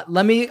 Yeah,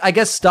 let me, I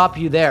guess, stop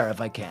you there if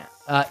I can.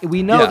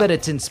 We know that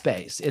it's in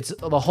space.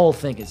 The whole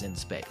thing is in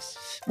space.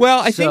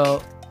 Well, I think,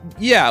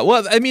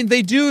 well, I mean,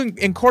 they do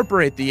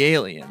incorporate the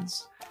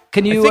aliens.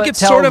 Can you I think it's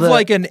sort of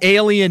like an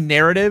alien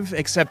narrative,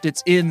 except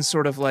it's in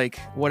sort of like,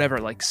 whatever,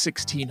 like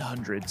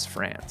 1600s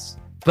France.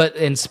 But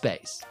in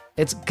space.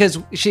 It's because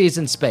she's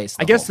in space.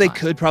 I guess they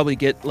could probably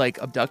get like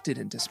abducted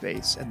into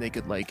space and they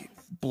could like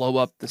blow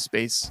up the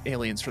space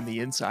aliens from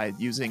the inside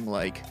using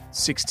like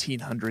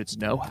 1600s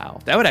know-how.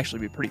 That would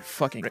actually be pretty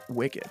fucking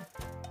wicked.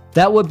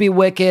 That would be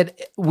wicked.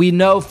 We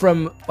know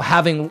from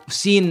having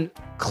seen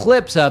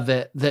clips of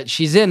it that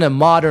she's in a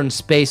modern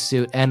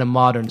spacesuit and a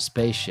modern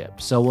spaceship.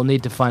 So we'll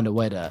need to find a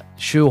way to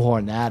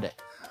shoehorn at it.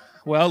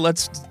 Well,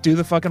 let's do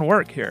the fucking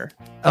work here.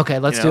 Okay,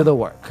 let's do the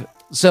work.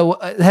 So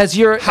has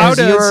your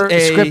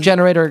script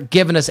generator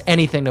given us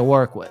anything to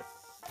work with?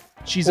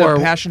 She's a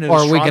passionate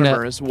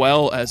astronomer as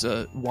well as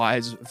a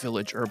wise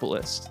village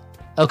herbalist.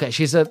 Okay,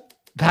 she's a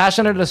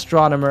passionate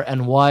astronomer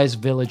and wise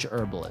village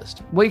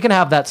herbalist. We can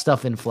have that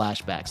stuff in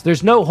flashbacks.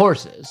 There's no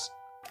horses.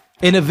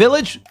 In a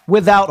village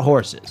without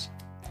horses.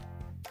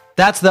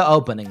 That's the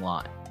opening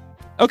line.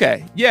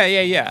 Okay,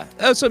 yeah.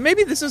 Oh, so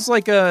maybe this is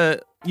like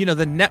the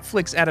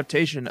Netflix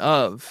adaptation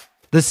of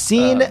the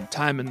scene,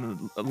 Time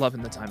and Love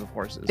in the Time of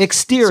Horses.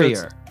 Exterior.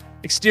 So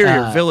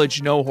exterior,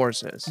 village, no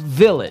horses.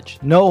 Village,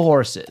 no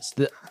horses.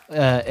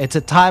 It's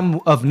a time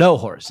of no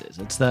horses.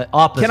 It's the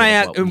opposite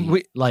of what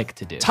we like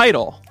to do.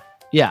 Title.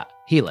 Yeah,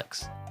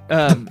 Helix.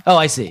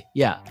 I see.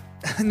 Yeah.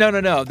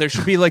 No. There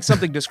should be like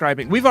something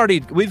describing.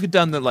 We've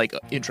done the like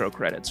intro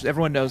credits.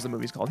 Everyone knows the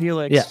movie's called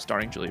Helix,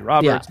 starring Julia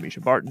Roberts, Misha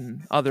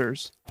Barton,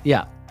 others.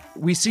 Yeah.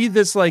 We see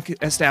this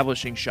like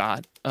establishing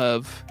shot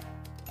of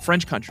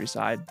French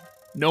countryside.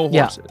 No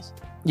horses.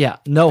 Yeah,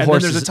 no and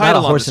horses. Then there's a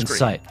title horse on the in screen.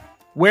 sight.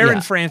 Where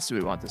in France do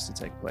we want this to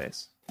take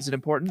place? Is it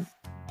important?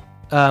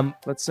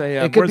 Let's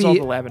say, where's all the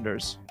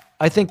lavenders?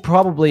 I think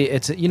probably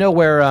it's,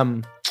 where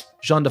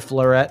Jean de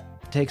Florette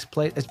takes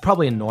place? It's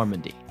probably in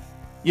Normandy.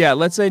 Yeah,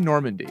 let's say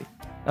Normandy.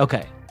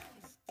 Okay.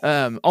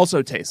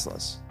 Also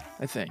tasteless,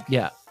 I think.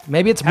 Yeah.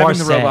 Maybe it's Having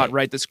Marseille. the robot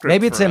write the script.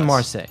 Maybe it's in us.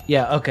 Marseille.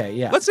 Yeah, okay,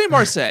 yeah. Let's say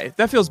Marseille.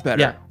 That feels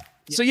better. Yeah.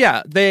 So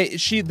yeah, they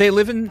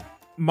live in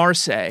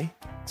Marseille.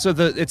 So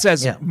it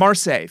says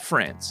Marseille,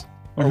 France.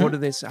 Or what do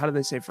they say? How do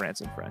they say France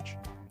in French?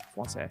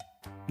 Français.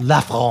 La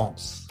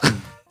France.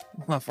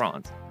 La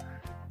France.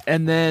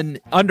 And then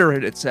under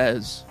it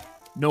says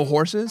no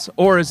horses?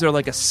 Or is there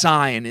like a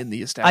sign in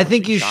the establishment? I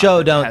think you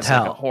show don't has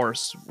tell. Like a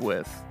horse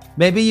with.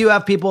 Maybe you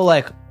have people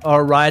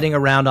are riding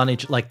around on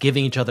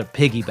giving each other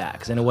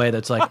piggybacks in a way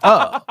that's like,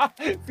 oh,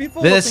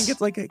 people will think it's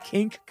like a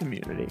kink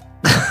community.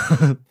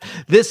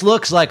 This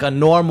looks like a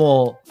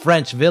normal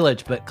French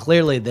village, but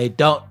clearly they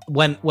don't.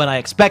 When I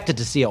expected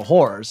to see a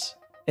horse,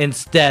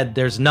 instead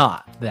there's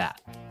not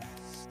that.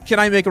 Can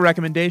I make a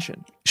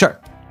recommendation?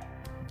 Sure.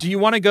 Do you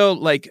want to go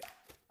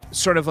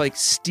sort of like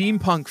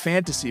steampunk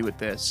fantasy with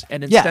this,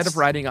 and instead of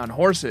riding on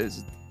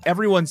horses,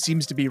 everyone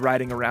seems to be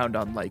riding around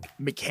on like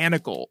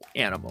mechanical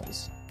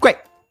animals? Great.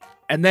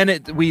 And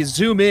then we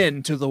zoom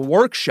in to the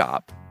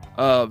workshop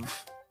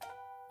of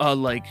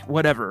late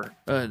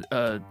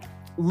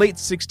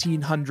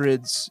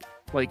 1600s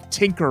like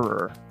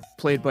tinkerer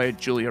played by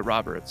Julia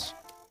Roberts.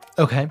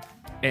 Okay.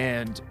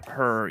 And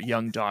her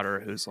young daughter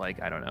who's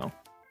like, I don't know.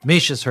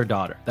 Misha's her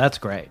daughter. That's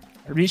great.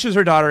 Misha's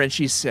her daughter, and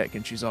she's sick,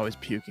 and she's always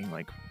puking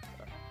like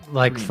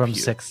from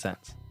puke. Sixth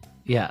Sense.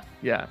 Yeah.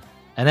 Yeah.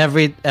 And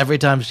every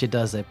time she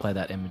does, they play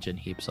that Imogen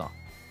Heap song.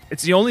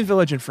 It's the only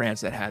village in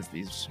France that has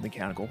these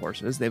mechanical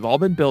horses. They've all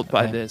been built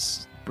by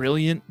this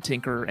brilliant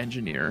tinker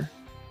engineer.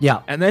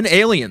 Yeah. And then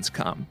aliens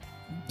come.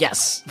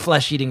 Yes.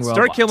 Flesh-eating robots.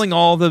 Start killing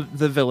all the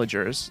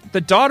villagers.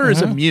 The daughter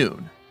is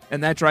immune,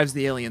 and that drives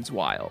the aliens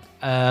wild.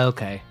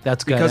 Okay.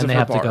 That's good. Because and of they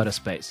have barf. to go to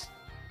space.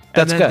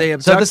 That's and then good. They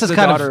abduct so this is the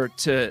kind daughter of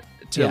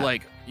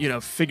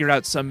to figure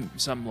out some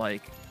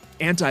like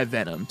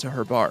anti-venom to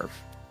her barf.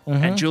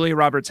 And Julia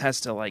Roberts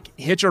has to like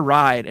hitch a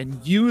ride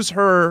and use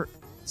her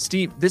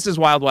steam. This is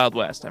Wild Wild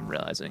West, I'm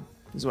realizing.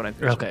 This is what I'm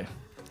thinking. Okay.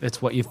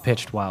 It's what you've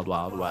pitched Wild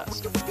Wild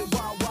West.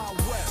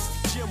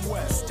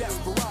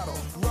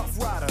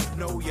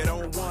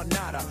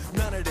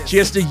 She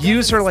has to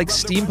use her like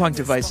steampunk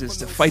devices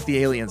to fight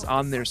the aliens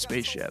on their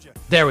spaceship.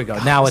 There we go.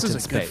 Now this it's is in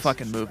a space. good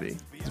fucking movie.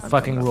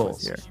 Fucking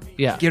rules. Here.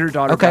 Yeah. Get her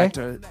daughter back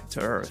to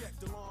Earth.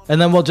 And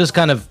then we'll just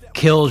kind of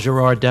kill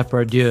Gerard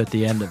Depardieu at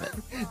the end of it.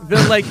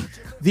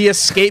 The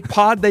escape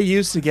pod they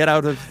use to get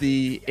out of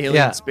the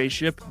alien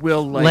spaceship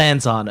will like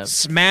lands on him,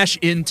 smash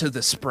into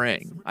the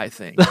spring. I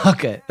think.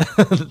 Okay,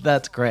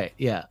 that's great.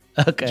 Yeah.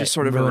 Okay. Just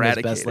sort of ruin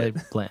eradicate his best laid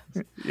plans.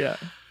 Yeah.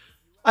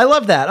 I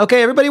love that.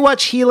 Okay, everybody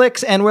watch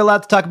Helix, and we're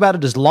allowed to talk about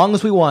it as long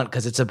as we want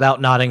because it's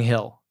about Notting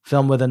Hill,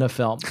 film within a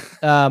film.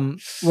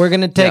 We're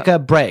gonna take a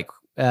break,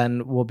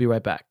 and we'll be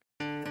right back.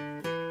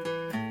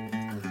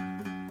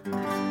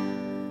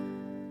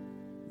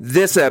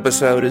 This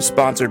episode is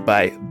sponsored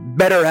by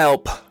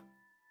BetterHelp.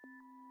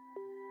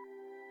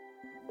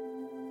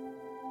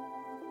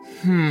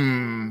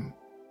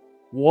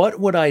 What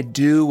would I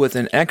do with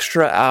an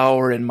extra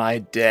hour in my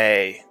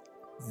day?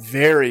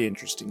 Very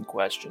interesting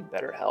question,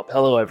 BetterHelp.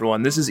 Hello,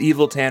 everyone. This is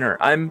Evil Tanner.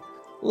 I'm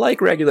like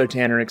regular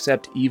Tanner,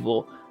 except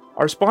evil.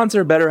 Our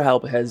sponsor,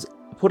 BetterHelp, has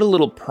put a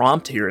little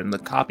prompt here in the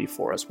copy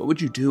for us. What would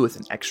you do with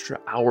an extra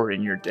hour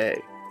in your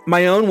day?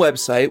 My own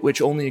website,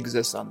 which only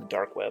exists on the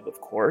dark web,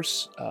 of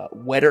course,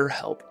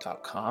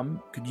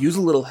 wetterhelp.com, could use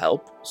a little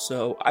help.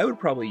 So I would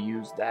probably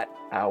use that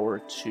hour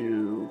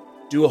to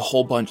do a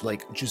whole bunch,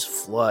 like just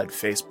flood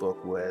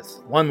Facebook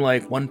with one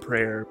like, one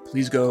prayer.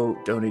 Please go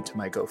donate to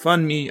my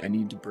GoFundMe. I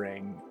need to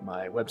bring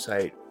my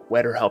website,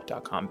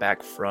 wetterhelp.com,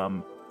 back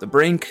from the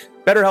brink.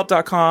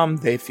 BetterHelp.com,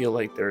 they feel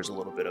like there's a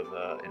little bit of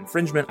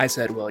infringement. I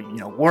said, well,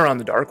 we're on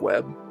the dark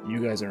web. You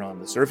guys are on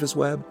the surface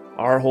web.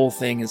 Our whole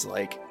thing is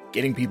like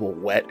getting people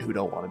wet who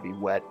don't want to be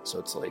wet. So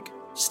it's like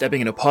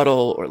stepping in a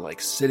puddle or like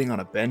sitting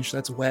on a bench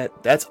that's wet.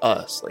 That's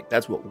us. Like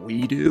that's what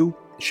we do.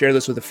 Share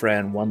this with a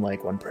friend. One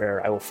like, one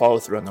prayer. I will follow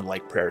through on the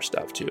like prayer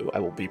stuff too. I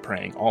will be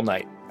praying all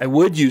night. I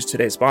would use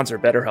today's sponsor,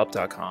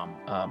 BetterHelp.com.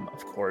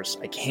 Of course,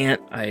 I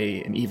can't. I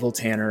am Evil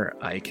Tanner.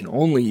 I can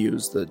only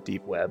use the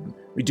deep web.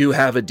 We do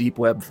have a deep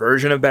web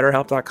version of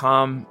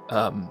BetterHelp.com.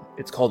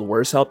 It's called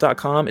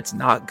WorseHelp.com. It's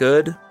not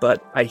good,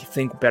 but I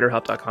think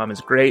BetterHelp.com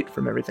is great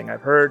from everything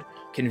I've heard.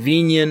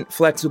 Convenient,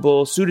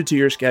 flexible, suited to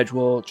your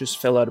schedule. Just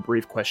fill out a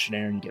brief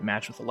questionnaire and you get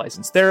matched with a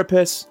licensed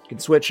therapist. You can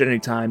switch at any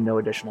time, no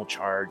additional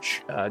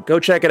charge. Go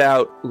check it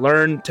out.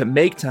 Learn to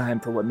make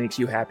time for what makes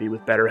you happy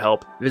with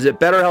BetterHelp. Visit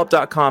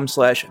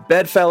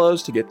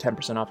BetterHelp.com/bedfellows to get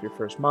 10% off your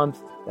first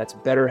month. That's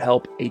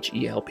BetterHelp,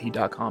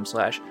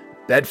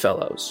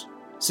 HELP.com/bedfellows.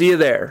 See you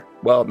there.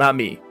 Well, not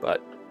me,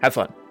 but have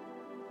fun.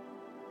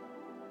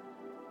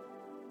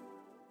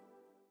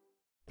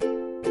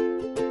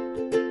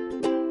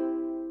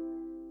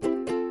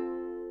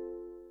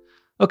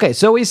 Okay,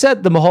 so we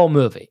said the whole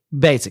movie,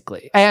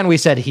 basically, and we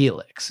said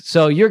Helix.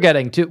 So you're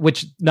getting to,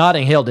 which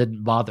Notting Hill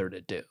didn't bother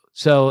to do.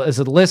 So as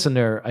a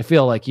listener, I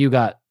feel like you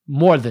got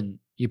more than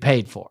you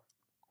paid for.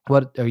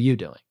 What are you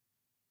doing?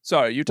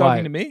 Sorry, you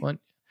talking to me? What?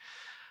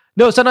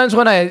 No, sometimes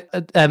when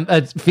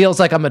it feels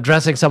like I'm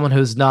addressing someone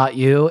who's not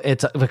you,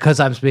 it's because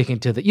I'm speaking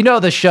to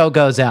the show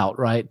goes out,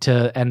 right?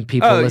 And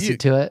people listen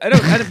to it.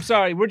 I'm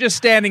sorry. We're just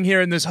standing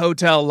here in this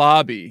hotel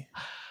lobby.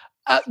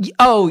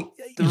 The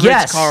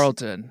yes.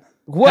 Ritz-Carlton.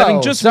 Whoa,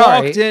 having just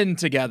walked in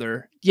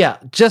together. Yeah,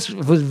 just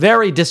was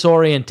very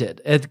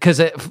disoriented because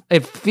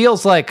it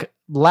feels like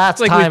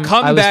last time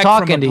I was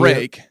talking to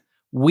you,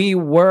 we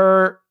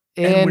were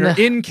we're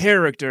in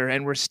character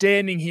and we're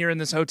standing here in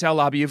this hotel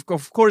lobby. You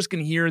of course can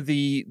hear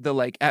the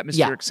like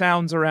atmospheric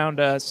sounds around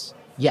us.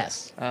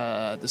 Yes.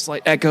 The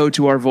slight echo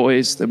to our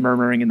voice, the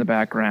murmuring in the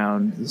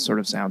background, the sort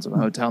of sounds of a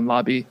hotel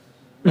lobby.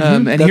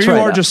 And here you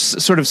are just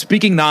sort of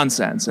speaking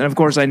nonsense. And of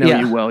course I know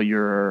you well.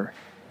 You're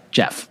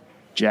Jeff.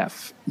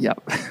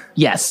 Yep.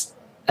 Yes.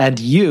 And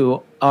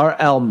you are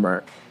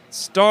Elmer.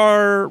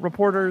 Star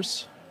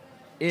reporters,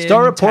 it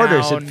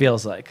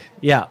feels like.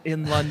 Yeah.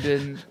 In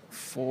London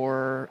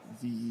for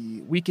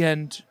the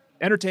weekend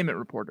entertainment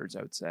reporters,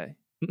 I would say.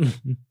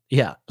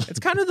 Yeah. It's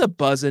kind of the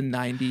buzzin'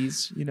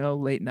 90s,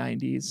 late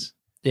 90s.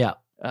 Yeah.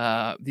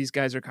 These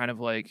guys are kind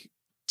of like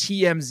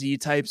TMZ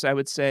types, I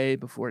would say,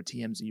 before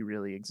TMZ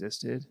really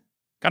existed.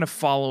 Kind of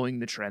following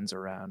the trends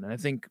around. And I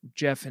think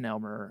Jeff and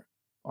Elmer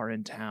are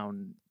in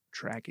town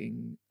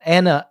tracking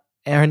Anna.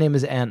 Her name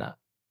is Anna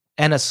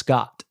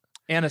Scott.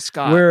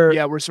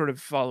 We're sort of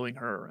following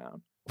her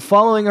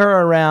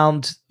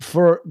around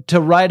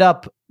to write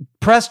up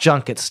press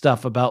junket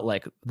stuff about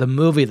like the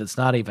movie that's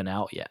not even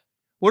out yet.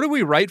 What do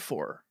we write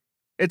for?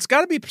 It's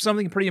got to be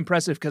something pretty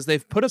impressive because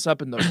they've put us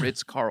up in the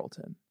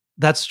Ritz-Carlton.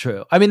 That's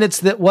true. I mean,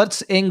 it's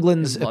what's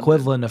England's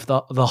equivalent of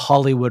the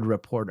Hollywood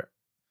Reporter?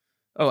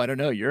 Oh, I don't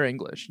know. You're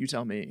English. You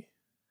tell me.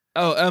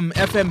 Oh,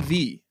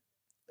 FMV.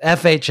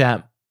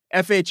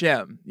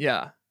 FHM,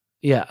 yeah.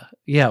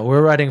 Yeah,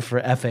 we're writing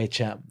for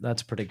FHM.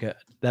 That's pretty good.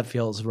 That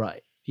feels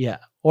right. Yeah.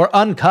 Or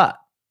Uncut.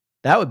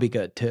 That would be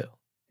good too.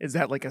 Is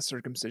that like a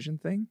circumcision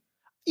thing?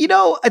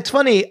 It's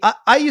funny.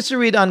 I used to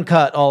read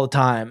Uncut all the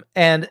time,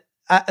 and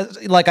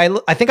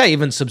I think I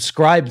even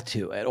subscribed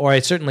to it, or I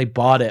certainly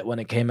bought it when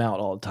it came out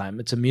all the time.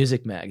 It's a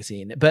music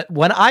magazine. But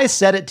when I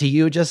said it to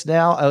you just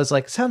now, I was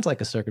like, sounds like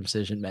a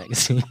circumcision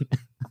magazine.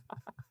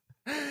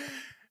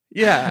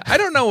 Yeah, I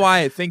don't know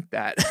why I think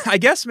that. I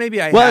guess maybe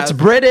have it's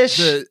British.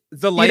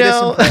 The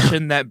lightest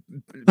impression that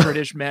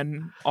British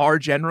men are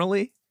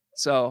generally.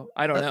 So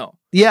I don't know.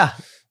 Yeah.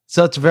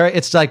 So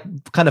it's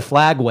like kind of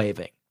flag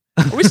waving.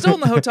 Are we still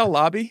in the hotel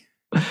lobby?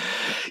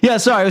 Yeah,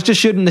 sorry, I was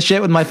just shooting the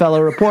shit with my fellow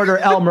reporter,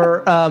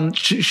 Elmer.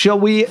 Shall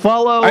we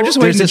follow? I'm just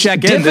waiting to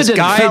check in. This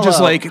guy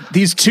just like,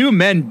 these two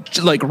men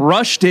like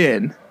rushed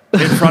in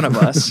front of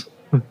us.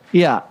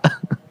 Yeah.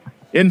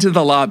 Into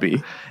the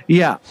lobby.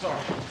 Yeah. Sorry.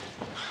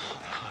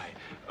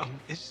 Hi.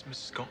 Is Miss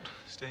Scott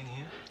staying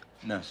here?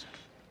 No, sir.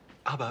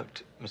 How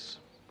about Miss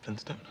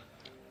Flintstone?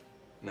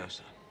 No,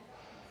 sir.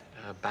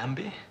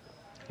 Bambi?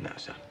 No,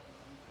 sir.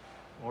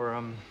 Or,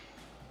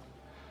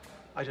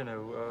 I don't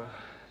know,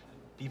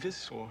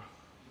 Beavis or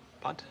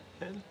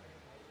Butthead?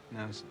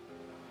 No, sir.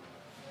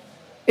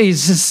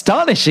 He's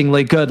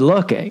astonishingly good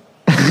looking.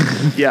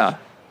 Yeah.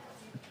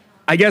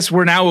 I guess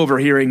we're now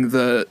overhearing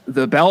the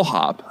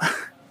bellhop.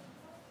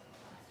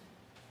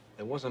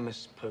 There was a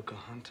Miss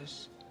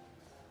Pocahontas,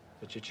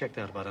 but she checked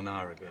out about an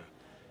hour ago.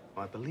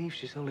 I believe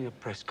she's holding a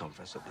press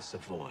conference at the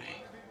Savoy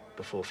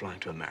before flying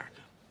to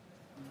America.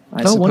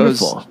 I suppose.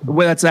 Wonderful.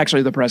 Well, that's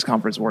actually the press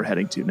conference we're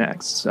heading to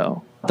next.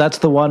 So that's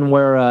the one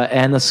where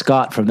Anna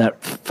Scott from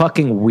that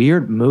fucking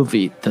weird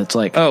movie that's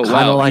like kind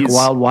of like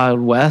Wild Wild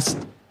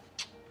West.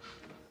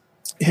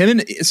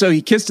 So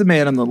he kissed a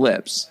man on the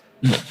lips,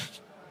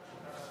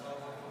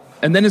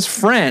 and then his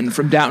friend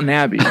from Downton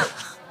Abbey,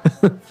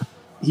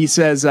 he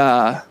says, "We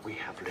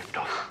have lived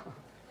off."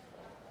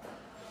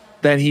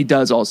 Then he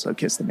does also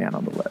kiss the man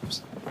on the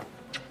lips.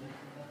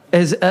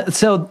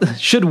 So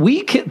should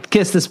we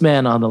kiss this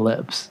man on the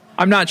lips?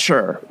 I'm not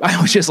sure. I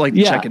was just like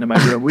check into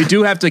my room. We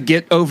do have to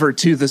get over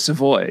to the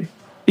Savoy.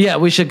 Yeah,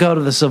 we should go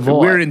to the Savoy.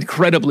 We're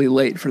incredibly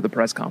late for the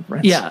press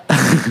conference. Yeah.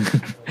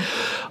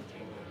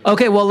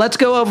 Okay, well, let's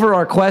go over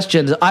our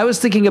questions. I was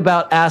thinking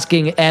about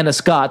asking Anna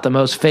Scott, the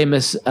most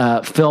famous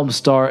film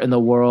star in the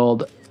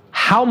world,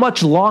 how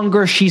much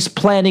longer she's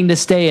planning to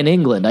stay in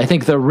England. I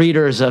think the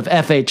readers of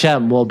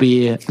FHM will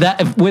be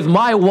that with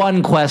my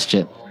one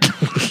question.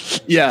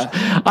 Yeah.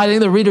 I think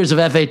the readers of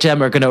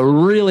FHM are going to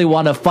really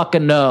want to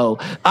fucking know.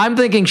 I'm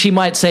thinking she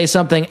might say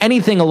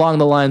anything along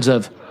the lines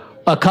of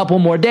a couple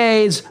more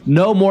days,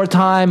 no more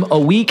time, a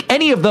week.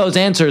 Any of those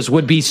answers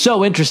would be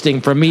so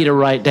interesting for me to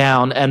write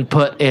down and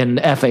put in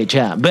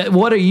FHM. But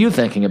what are you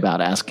thinking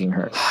about asking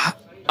her?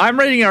 I'm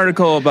writing an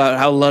article about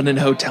how London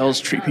hotels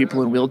treat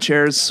people in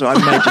wheelchairs, so I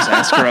might just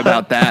ask her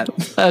about that.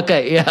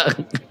 Okay, yeah.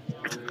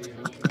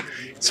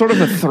 Sort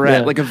of a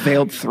threat, like a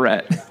veiled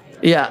threat.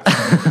 Yeah.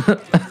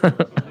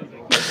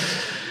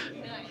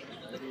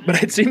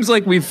 But it seems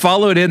like we've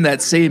followed in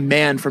that same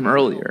man from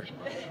earlier,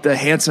 the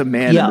handsome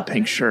man in the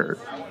pink shirt.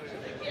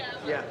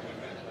 Yeah.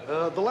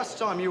 The last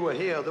time you were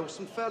here, there were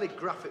some fairly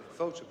graphic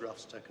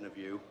photographs taken of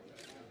you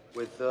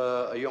with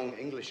a young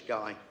English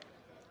guy.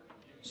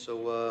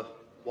 So,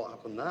 what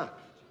happened there?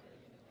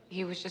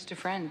 He was just a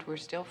friend. We're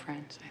still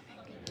friends, I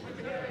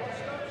think.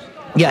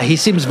 Yeah, he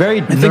seems very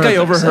nervous. I think I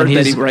overheard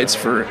that he writes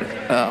for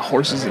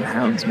Horses and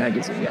Hounds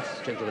magazine. Yes,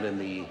 gentleman in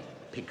the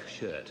pink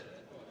shirt.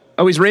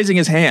 Oh, he's raising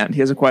his hand. He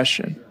has a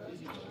question.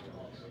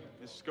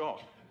 Miss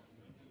Scott,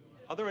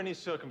 are there any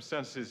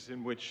circumstances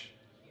in which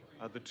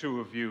the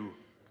two of you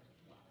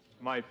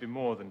might be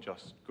more than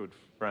just good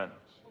friends?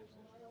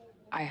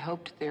 I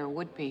hoped there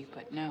would be,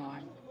 but no,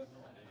 I'm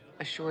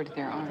assured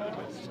there aren't.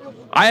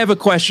 I have a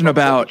question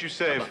about... What would you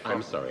say if...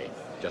 I'm sorry.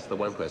 Just the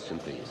one question,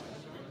 please.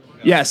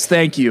 Yes,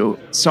 thank you.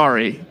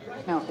 Sorry.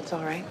 No, it's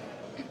all right.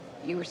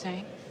 You were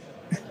saying?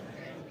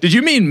 Did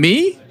you mean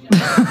me?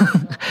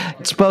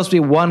 It's supposed to be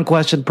one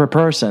question per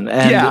person.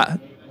 And yeah.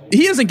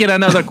 He doesn't get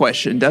another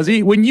question, does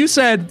he? When you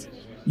said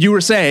you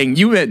were saying,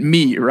 you meant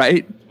me,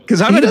 right?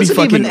 Because I'm going to be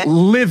fucking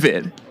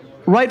livid.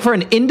 Right, for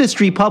an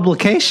industry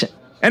publication.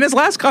 And his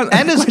last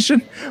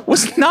question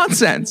was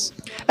nonsense.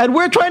 And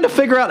we're trying to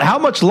figure out how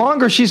much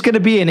longer she's going to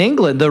be in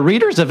England. The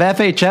readers of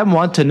FHM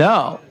want to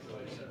know.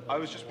 I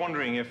was just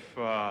wondering if...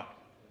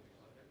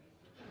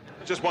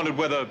 just wondered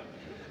whether...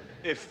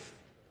 if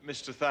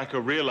Mr. Thacker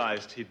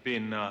realized he'd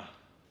been a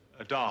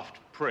daft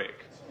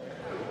prick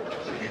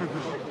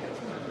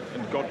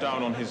and got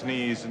down on his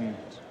knees and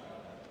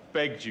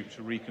begged you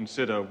to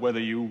reconsider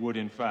whether you would,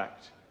 in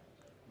fact,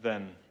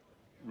 then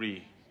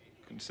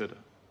reconsider.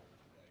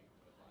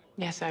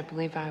 Yes, I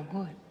believe I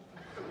would.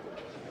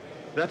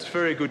 That's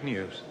very good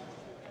news.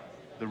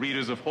 The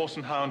readers of Horse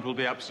and Hound will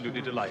be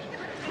absolutely delighted.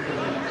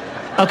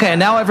 Okay,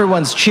 now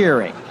everyone's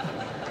cheering.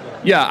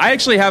 Yeah, I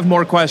actually have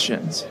more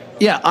questions.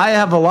 Yeah, I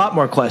have a lot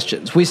more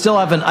questions. We still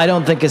haven't, I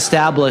don't think,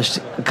 established,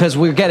 because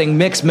we're getting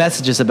mixed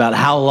messages about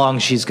how long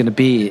she's going to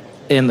be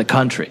in the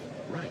country.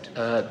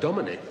 Right.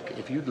 Dominic,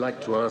 if you'd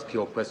like to ask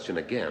your question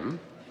again.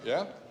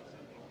 Yeah?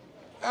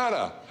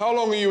 Anna, how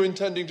long are you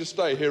intending to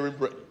stay here in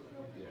Britain?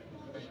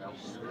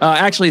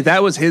 Actually,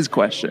 that was his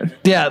question.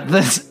 Yeah,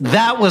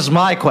 that was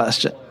my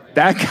question.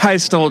 That guy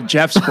stole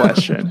Jeff's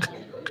question.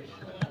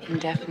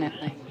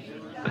 Indefinitely.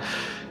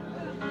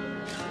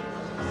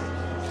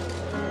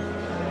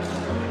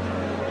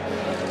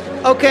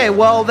 Okay,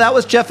 well, that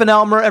was Jeff and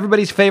Elmer,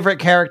 everybody's favorite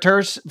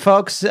characters,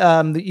 folks.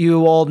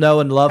 You all know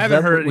and love I haven't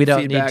them. heard any we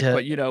don't feedback,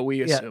 need to, but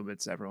we assume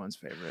it's everyone's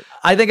favorite.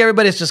 I think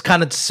everybody's just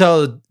kind of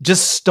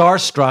just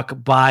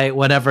starstruck by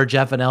whenever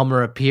Jeff and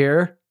Elmer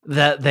appear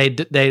that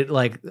they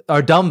like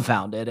are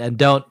dumbfounded and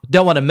don't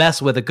want to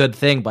mess with a good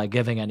thing by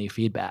giving any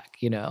feedback.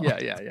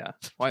 Yeah.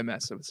 Why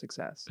mess with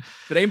success?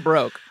 If it ain't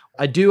broke.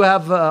 I do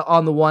have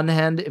on the one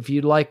hand, if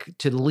you'd like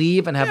to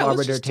leave and have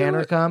Arbiter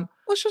Tanner come,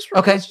 let's just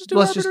do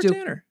Arbiter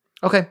Tanner.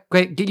 Okay,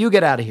 great. You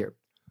get out of here.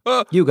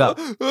 You go.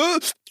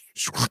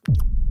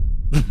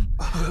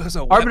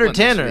 Arbiter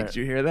Tanner. Did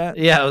you hear that?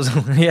 Yeah, it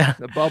was. Yeah,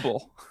 the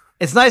bubble.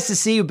 It's nice to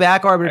see you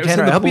back, Arbiter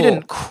Tanner. I hope you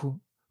didn't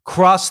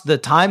cross the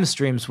time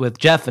streams with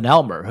Jeff and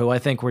Elmer, who I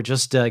think were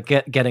just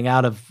getting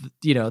out of.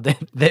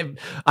 They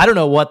I don't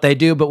know what they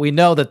do, but we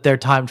know that they're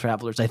time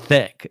travelers. I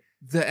think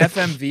the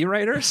FMV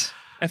writers.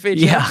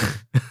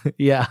 FHM?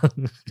 Yeah.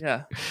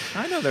 Yeah.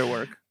 I know their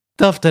work.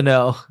 Tough to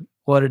know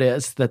what it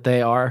is that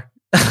they are.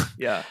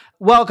 Yeah.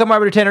 Welcome,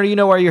 Arbiter Tanner. You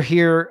know why you're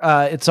here.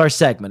 It's our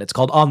segment. It's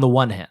called On the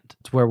One Hand.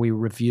 It's where we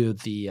review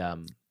the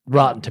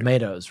Rotten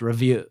Tomatoes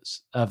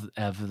reviews of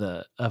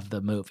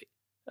the movie.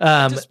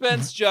 I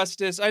dispense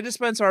justice. I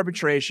dispense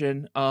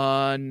arbitration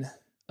on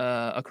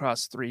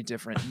across 3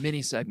 different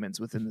mini segments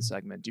within the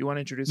segment. Do you want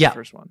to introduce the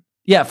first one?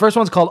 Yeah, first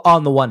one's called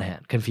On the One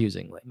Hand,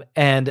 confusingly.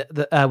 And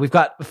we've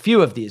got a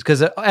few of these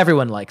because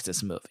everyone likes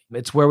this movie.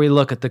 It's where we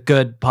look at the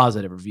good,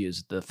 positive reviews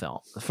of the film.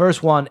 The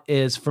first one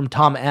is from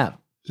Tom M.,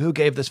 who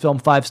gave this film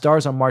 5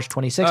 stars on March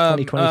 26,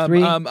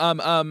 2023.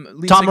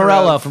 Tom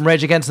Morello from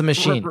Rage Against the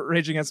Machine.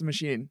 Rage Against the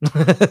Machine.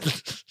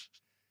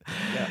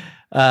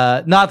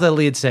 Not the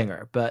lead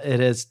singer, but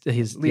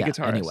he's lead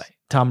guitarist. Anyway,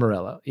 Tom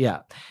Morello. Yeah.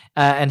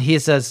 And he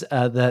says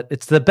that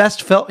it's the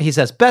best film. He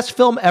says, best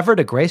film ever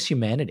to grace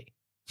humanity.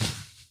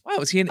 Wow,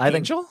 is he an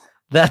angel?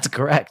 That's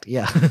correct.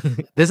 Yeah.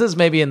 This is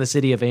maybe in the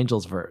City of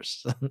Angels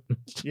verse.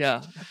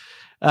 Yeah.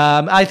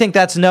 I think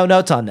that's no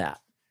notes on that.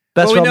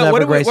 Best film ever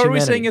to grace humanity.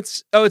 What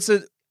are we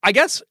saying? I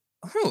guess,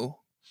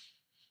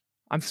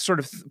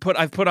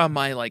 I've put on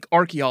my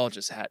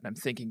archaeologist hat and I'm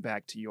thinking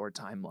back to your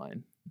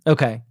timeline.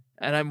 Okay.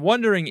 And I'm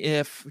wondering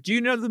do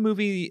you know the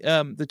movie,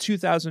 the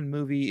 2000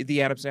 movie,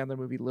 the Adam Sandler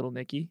movie, Little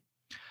Nicky?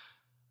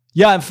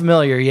 Yeah, I'm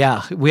familiar.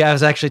 Yeah. I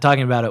was actually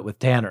talking about it with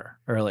Tanner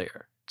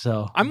earlier.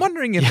 So I'm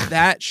wondering if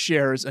that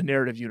shares a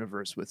narrative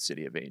universe with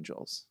City of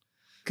Angels.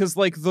 Because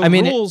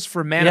rules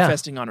for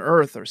manifesting on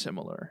Earth are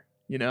similar,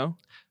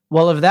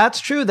 Well, if that's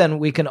true, then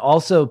we can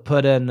also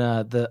put in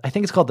I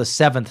think it's called The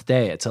Seventh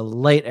Day. It's a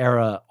late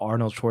era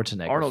Arnold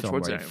Schwarzenegger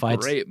film where he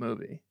fights, great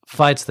movie.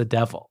 Fights the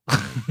devil.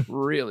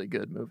 Really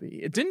good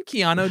movie. Didn't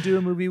Keanu do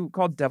a movie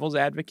called Devil's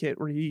Advocate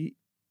where he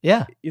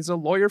is a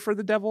lawyer for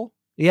the devil?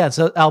 Yeah,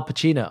 so Al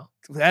Pacino.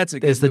 That's a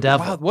good is the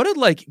devil. Wow, what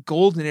a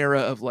golden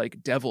era of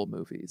devil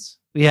movies.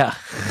 Yeah.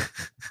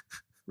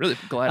 Really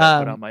glad I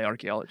put on my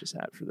archaeologist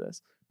hat for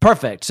this.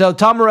 Perfect. So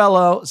Tom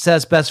Morello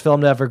says best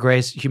film to ever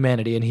grace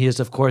humanity, and he is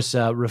of course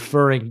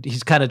referring.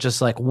 He's kind of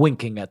just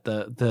winking at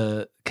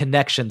the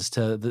connections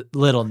to the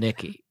Little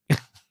Nicky.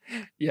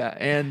 Yeah,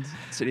 and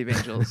City of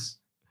Angels.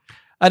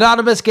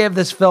 Anonymous gave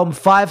this film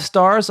 5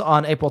 stars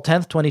on April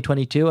 10th,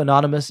 2022.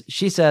 Anonymous,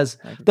 she says,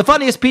 the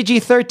funniest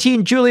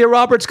PG-13 Julia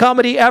Roberts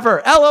comedy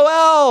ever.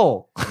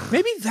 LOL.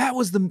 Maybe that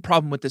was the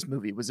problem with this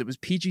movie, it was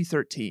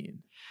PG-13.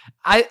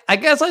 I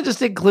guess I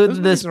just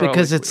included this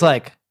because it's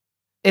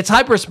it's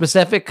hyper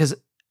specific because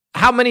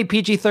how many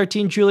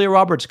PG-13 Julia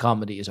Roberts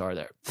comedies are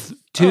there?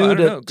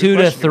 2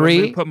 to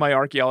 3? Put my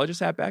archaeologist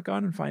hat back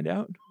on and find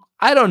out.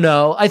 I don't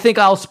know. I think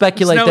I'll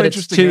speculate that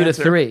it's 2 to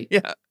 3.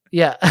 Yeah.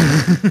 Yeah.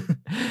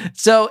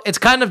 So it's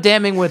kind of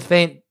damning with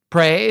faint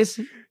praise.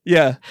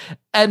 Yeah.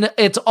 And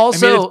it's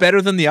also it's better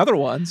than the other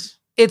ones.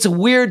 It's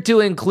weird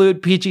to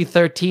include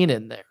PG-13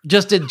 in there,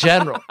 just in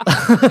general.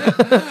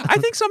 I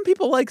think some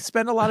people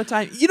spend a lot of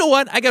time. You know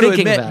what? I got to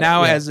admit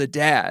now as a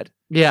dad.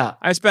 Yeah.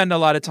 I spend a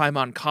lot of time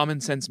on Common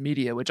Sense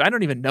Media, which I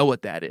don't even know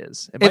what that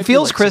is. It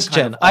feels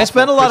Christian. I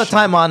spend a lot of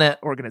time on it.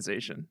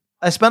 Organization.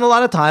 I spend a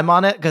lot of time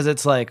on it because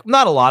it's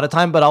not a lot of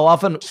time, but I'll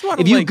often,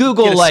 if you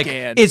Google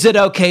is it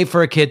okay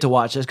for a kid to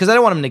watch this? Because I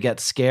don't want him to get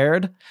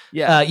scared.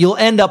 Yeah. You'll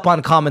end up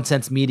on Common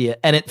Sense Media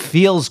and it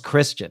feels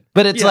Christian,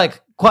 but it's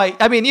quite,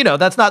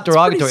 that's not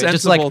derogatory. It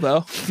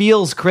just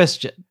feels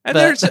Christian. And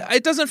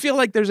it doesn't feel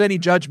like there's any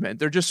judgment.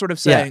 They're just sort of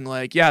saying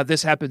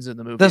this happens in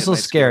the movie. This will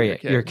scare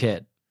your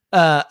kid.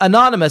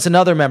 Anonymous,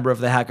 another member of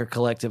the Hacker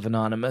Collective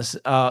Anonymous,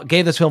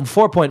 gave this film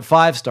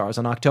 4.5 stars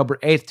on October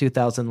 8th,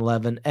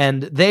 2011,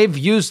 and they've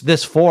used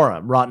this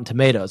forum, Rotten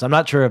Tomatoes. I'm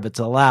not sure if it's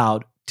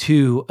allowed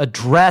to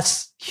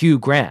address Hugh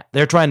Grant.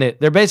 They're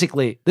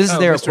basically, this is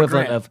their Mr.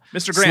 equivalent Grant. of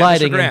Mr. Grant,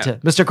 sliding Mr. Grant.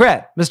 into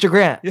Mr.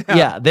 Grant.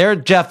 Yeah, they're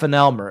Jeff and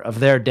Elmer of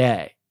their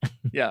day.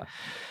 Yeah.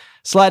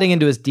 Sliding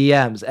into his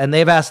DMs, and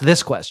they've asked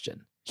this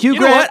question. Hugh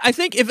Grant, know what? I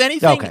think if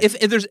anything, if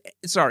there's,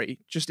 sorry,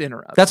 just to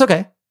interrupt. That's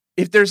okay.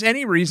 If there's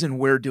any reason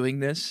we're doing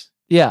this,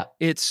 yeah,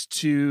 it's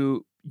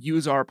to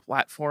use our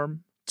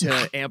platform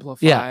to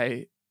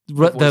amplify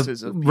the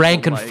voices of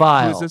rank and like,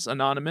 file. Who's this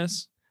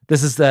Anonymous?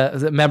 This is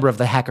the member of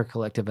the Hacker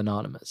Collective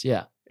Anonymous.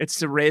 Yeah. It's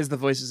to raise the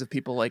voices of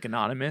people like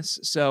Anonymous.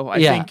 So I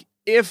think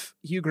if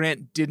Hugh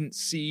Grant didn't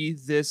see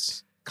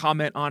this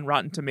comment on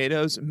Rotten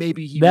Tomatoes,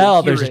 maybe he would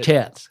hear there's a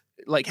chance.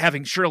 Like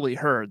having surely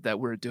heard that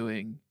we're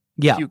doing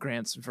Hugh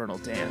Grant's Vernal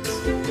Dance.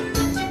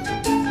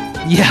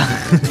 Yeah.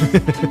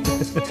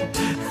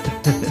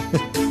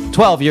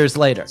 12 years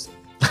later.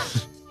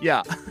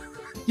 Yeah.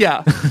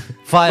 Yeah.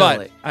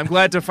 Finally. But I'm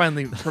glad to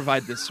finally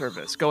provide this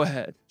service. Go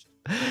ahead.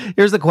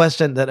 Here's the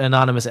question that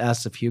Anonymous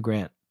asks of Hugh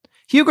Grant.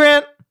 Hugh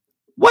Grant,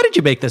 why did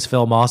you make this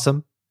film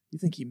awesome? You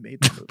think he made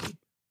the movie?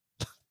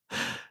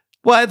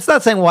 Well, it's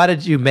not saying why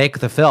did you make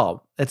the film.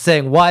 It's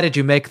saying why did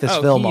you make this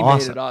film awesome?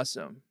 He made it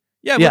awesome.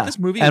 Yeah, but this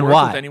movie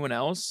worked with anyone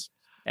else.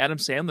 Adam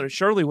Sandler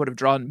surely would have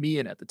drawn me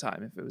in at the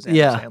time if it was Adam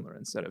Sandler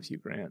instead of Hugh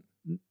Grant.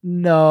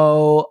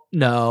 No.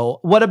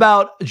 What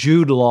about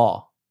Jude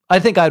Law? I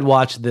think I'd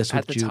watch this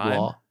with Jude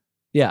Law.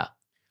 Yeah.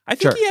 I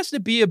think he has to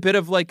be a bit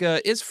of like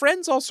his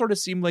friends all sort of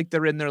seem like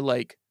they're in their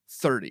like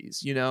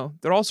 30s, you know?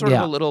 They're all sort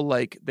of a little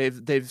like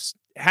they've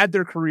had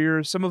their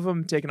careers, some of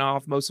them taken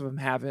off, most of them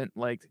haven't,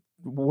 like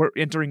we're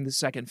entering the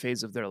second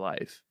phase of their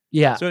life.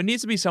 Yeah. So it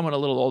needs to be someone a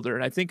little older.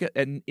 And I think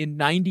in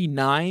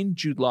 99,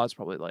 Jude Law is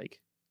probably like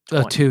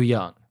 20. Too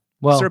young.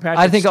 Well,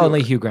 I think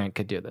only Hugh Grant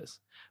could do this.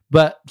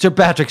 But Sir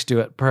Patrick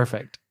Stewart,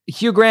 perfect.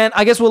 Hugh Grant,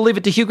 I guess we'll leave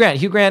it to Hugh Grant.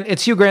 Hugh Grant,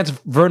 it's Hugh Grant's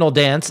Vernal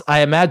Dance. I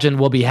imagine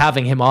we'll be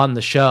having him on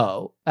the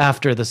show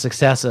after the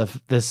success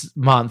of this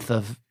month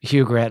of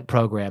Hugh Grant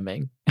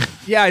programming.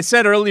 Yeah, I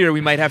said earlier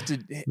we might have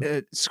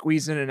to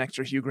squeeze in an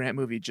extra Hugh Grant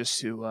movie just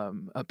to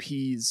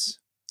appease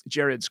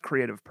Jared's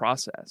creative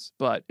process.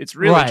 But it's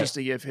really just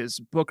to give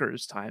his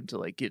bookers time to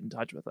like get in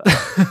touch with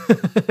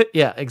us.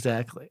 Yeah,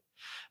 exactly.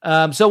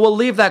 So we'll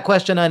leave that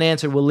question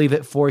unanswered. We'll leave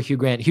it for Hugh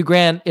Grant. Hugh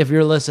Grant, if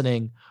you're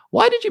listening,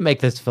 why did you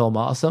make this film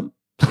awesome?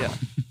 Yeah.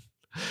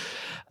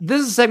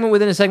 This is a segment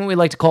within a segment we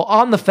like to call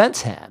On the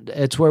Fence Hand.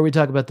 It's where we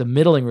talk about the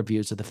middling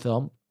reviews of the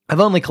film. I've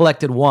only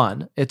collected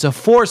one. It's a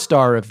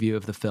 4-star review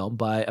of the film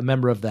by a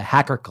member of the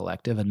Hacker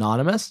Collective,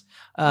 Anonymous,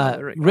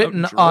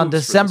 written on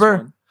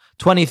December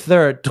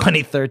 23rd,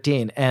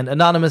 2013. And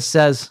Anonymous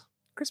says,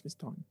 Christmas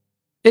time.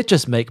 It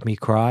just make me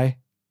cry.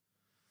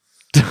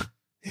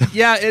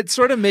 Yeah, it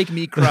sort of make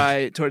me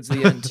cry towards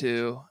the end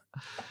too.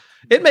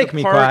 It make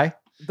me cry.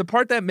 The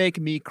part that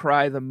made me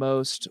cry the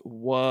most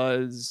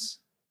was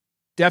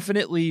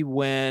definitely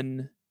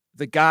when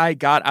the guy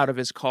got out of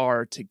his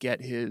car to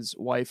get his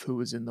wife who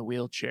was in the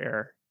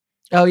wheelchair.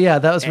 Oh yeah,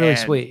 that was really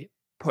sweet.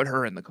 Put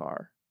her in the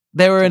car.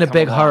 They were in a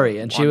big hurry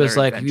and she was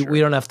like, we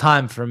don't have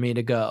time for me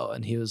to go.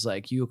 And he was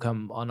like, you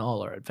come on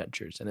all our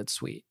adventures. And it's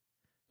sweet.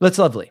 That's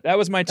lovely. That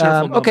was my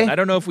tearful moment. Okay. I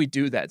don't know if we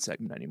do that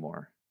segment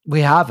anymore.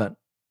 We haven't.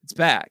 It's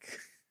back.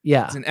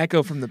 Yeah. It's an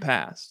echo from the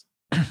past.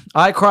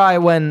 I cry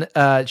when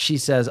she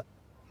says,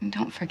 and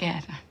don't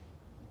forget,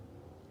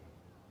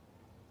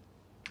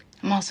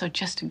 I'm also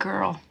just a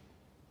girl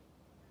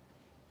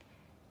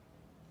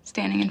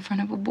standing in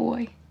front of a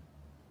boy,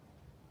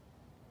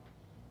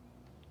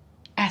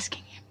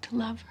 asking him to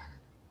love her.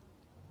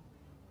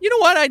 You know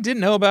what I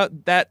didn't know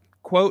about that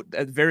quote,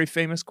 that very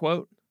famous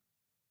quote?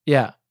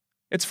 Yeah.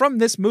 It's from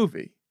this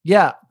movie.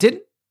 Yeah.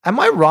 Am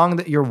I wrong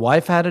that your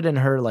wife had it in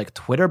her like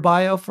Twitter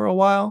bio for a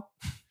while?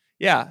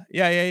 Yeah.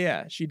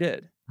 She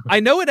did. I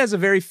know it as a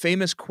very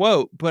famous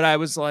quote, but I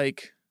was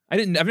like,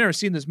 I've never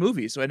seen this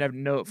movie, so I never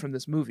know it from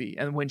this movie.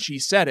 And when she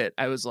said it,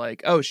 I was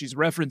like, oh, she's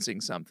referencing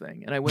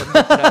something. And I went and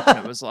looked it up and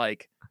it was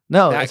like,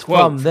 no, that it's quote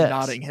from this.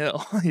 Notting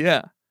Hill.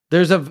 Yeah.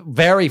 There's a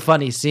very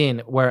funny scene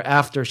where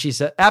after she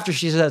says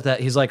that,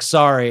 he's like,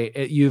 sorry,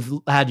 you've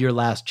had your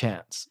last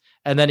chance.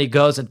 And then he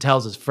goes and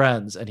tells his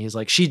friends and he's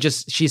like, she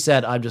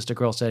said, I'm just a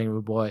girl standing with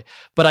a boy,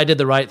 but I did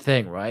the right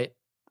thing, right?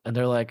 And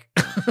they're like,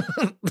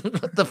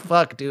 what the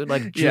fuck, dude?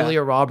 Like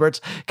Julia Roberts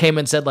came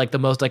and said like the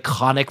most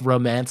iconic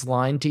romance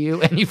line to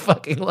you and you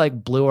fucking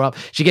like blew her up.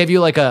 She gave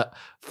you like an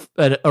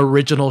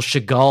original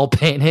Chagall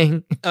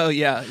painting. Oh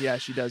yeah. Yeah,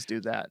 she does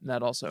do that. And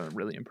that also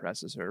really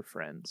impresses her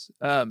friends.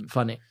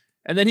 Funny.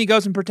 And then he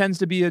goes and pretends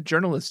to be a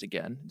journalist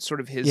again. It's sort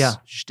of his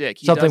shtick.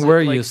 He Something does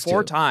we're like used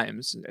 4 to.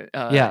 times,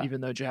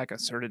 even though Jack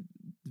asserted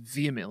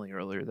vehemently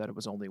earlier that it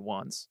was only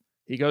once.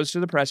 He goes to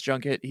the press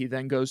junket. He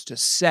then goes to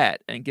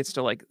set and gets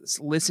to like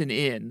listen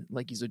in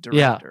like he's a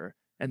director.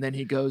 Yeah. And then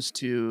he goes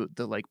to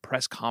the like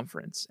press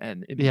conference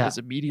and is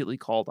immediately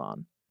called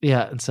on.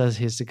 Yeah, and says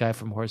he's the guy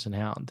from Horse and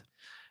Hound.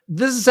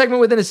 This is a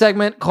segment within a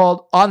segment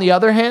called On the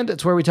Other Hand.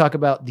 It's where we talk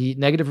about the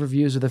negative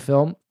reviews of the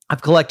film.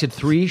 I've collected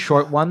 3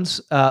 short ones.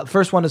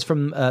 First one is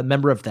from a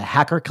member of the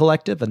Hacker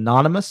Collective,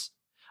 Anonymous.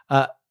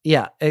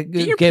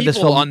 It gave this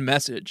film on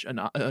message,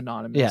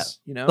 Anonymous. Yeah,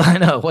 you know, I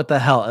know what the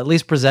hell. At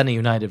least present a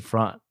united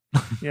front.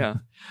 Yeah.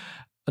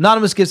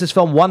 Anonymous gives this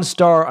film 1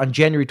 star on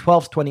January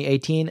 12th,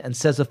 2018, and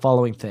says the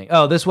following thing.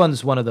 Oh, this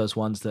one's one of those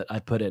ones that I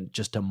put in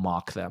just to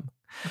mock them.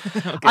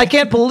 I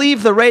can't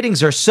believe the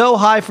ratings are so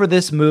high for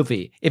this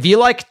movie. If you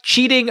like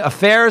cheating,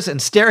 affairs, and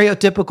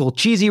stereotypical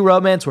cheesy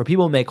romance where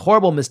people make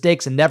horrible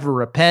mistakes and never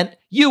repent,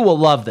 you will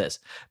love this.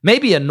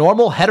 Maybe a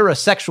normal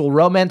heterosexual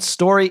romance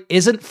story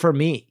isn't for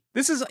me.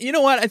 This is, you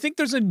know what? I think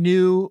there's a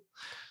new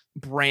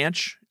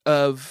branch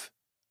of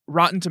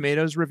Rotten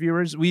Tomatoes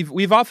reviewers.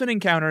 We've often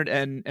encountered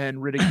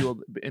and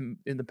ridiculed in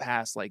the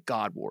past, like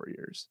God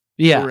Warriors.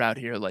 Yeah. We're out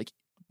here like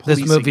this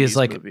movie is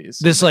like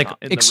this like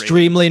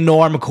extremely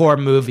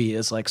normcore movie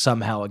is like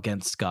somehow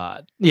against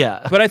God.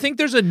 Yeah. But I think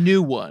there's a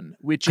new one,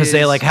 which is because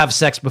they like have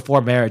sex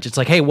before marriage. It's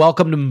like, hey,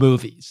 welcome to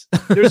movies.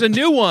 There's a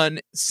new one,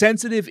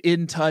 sensitive,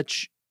 in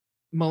touch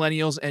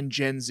millennials and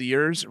Gen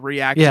Zers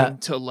reacting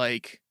to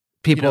like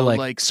people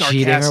like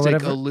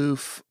sarcastic,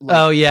 aloof.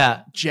 Like,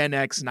 Gen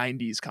X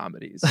 90s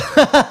comedies.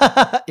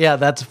 Yeah,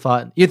 that's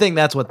fun. You think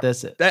that's what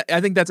this is?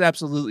 I think that's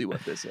absolutely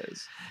what this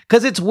is.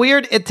 Because it's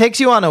weird. It takes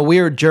you on a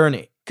weird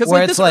journey.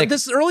 Because like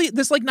this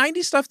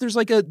 90s stuff, there's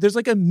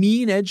like a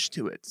mean edge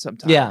to it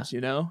sometimes. Yeah,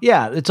 you know.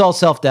 Yeah, it's all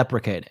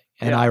self-deprecating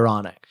and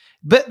ironic.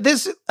 But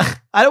this,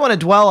 I don't want to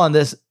dwell on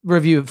this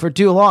review for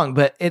too long.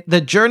 But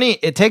the journey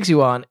it takes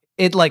you on,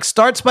 it like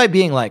starts by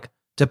being like,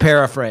 to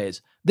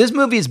paraphrase, this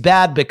movie is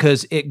bad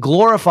because it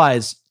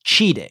glorifies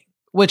cheating,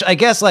 which I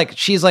guess like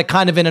she's like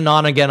kind of in an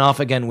on again, off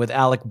again with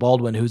Alec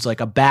Baldwin, who's like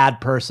a bad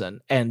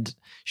person, and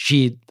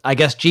she I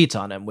guess cheats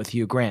on him with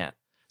Hugh Grant.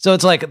 So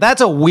it's like,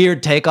 that's a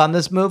weird take on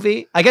this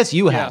movie. I guess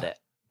you had it.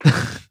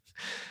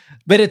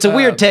 But it's a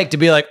weird take to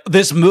be like,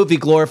 this movie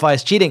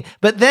glorifies cheating.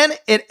 But then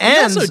it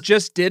ends. He also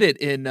just did it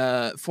in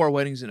 4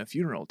 Weddings and a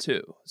Funeral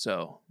too.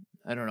 So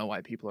I don't know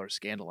why people are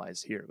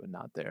scandalized here, but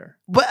not there.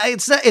 But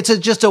it's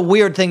just a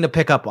weird thing to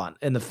pick up on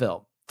in the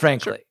film,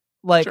 frankly. Sure.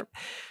 Like, sure.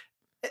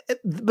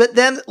 But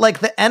then like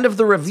the end of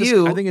the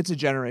review. I think it's a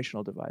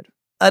generational divide.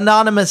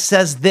 Anonymous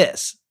says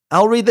this.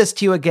 I'll read this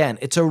to you again.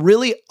 It's a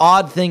really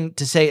odd thing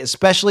to say,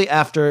 especially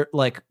after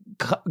like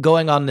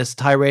going on this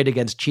tirade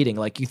against cheating.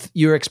 Like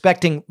you're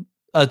expecting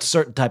a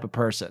certain type of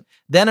person.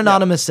 Then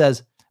Anonymous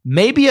says,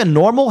 maybe a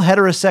normal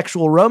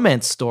heterosexual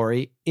romance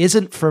story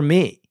isn't for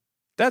me.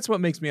 That's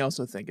what makes me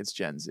also think it's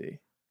Gen Z.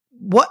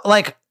 What,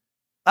 like,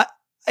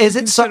 is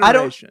it so? I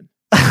don't,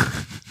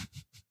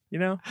 you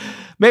know,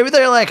 maybe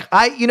they're like,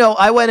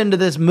 I went into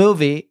this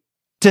movie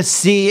to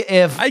see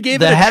if the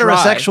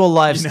heterosexual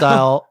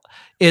lifestyle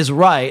is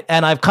right.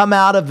 And I've come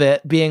out of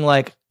it being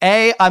like,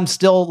 A, I'm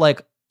still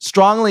like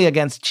strongly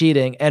against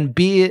cheating, and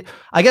B,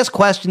 I guess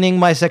questioning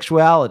my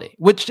sexuality,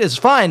 which is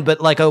fine, but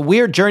like a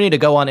weird journey to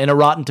go on in a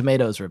Rotten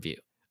Tomatoes review.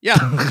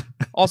 Yeah.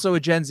 Also a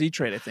Gen Z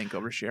trait, I think,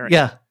 oversharing.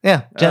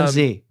 Yeah. Gen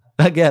Z.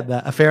 I get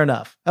that. Fair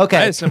enough. Okay.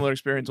 I had a similar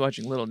experience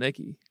watching Little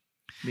Nicky,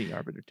 meeting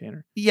Arbiter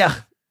Tanner. Yeah.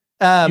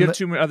 You have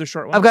 2 other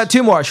short ones? I've got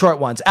 2 more short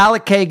ones.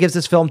 Alec Kay gives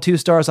this film 2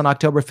 stars on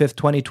October 5th,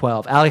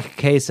 2012. Alec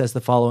Kay says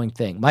the following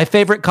thing. My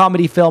favorite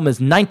comedy film is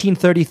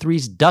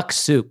 1933's Duck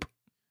Soup.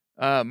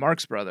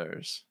 Marx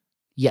Brothers.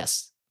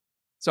 Yes.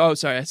 So,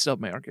 sorry, I still have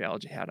my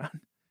archaeology hat on.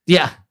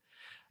 Yeah.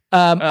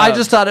 I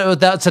just thought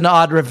that's an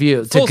odd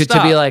review to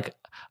be like,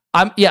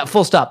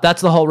 full stop.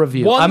 That's the whole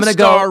review.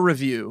 1-star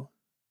review.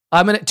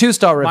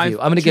 2-star review.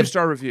 I'm going to give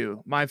 2-star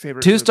review. My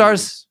favorite. 2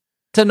 stars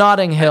to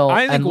Notting Hill.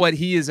 I think what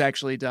he has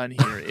actually done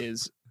here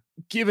is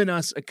given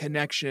us a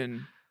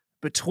connection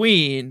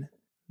between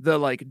the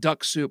like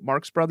Duck Soup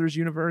Marx Brothers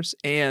universe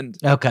and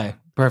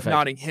perfect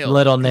Notting Hill.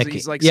 Little Nicky.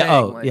 He's like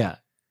saying,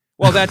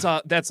 well,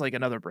 that's like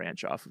another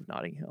branch off of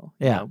Notting Hill.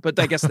 Yeah. You know? But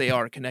I guess they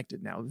are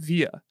connected now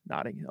via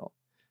Notting Hill.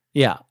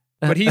 Yeah.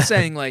 But he's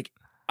saying like,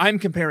 I'm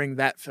comparing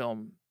that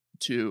film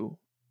to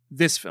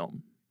this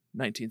film,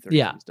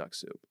 1930s Duck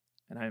Soup.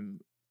 And I'm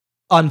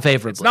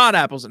unfavorably. It's not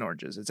apples and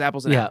oranges. It's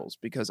apples and apples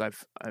because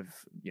I've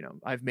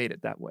made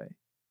it that way.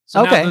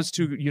 So now those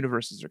 2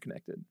 universes are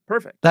connected.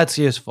 Perfect. That's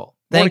useful.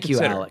 Thank you,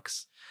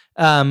 Alex.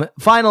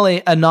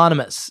 Finally,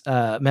 Anonymous,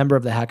 member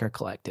of the Hacker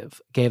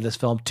Collective, gave this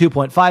film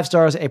 2.5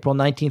 stars, April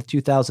 19th,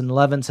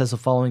 2011, says the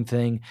following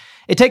thing.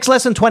 It takes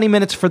less than 20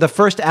 minutes for the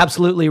first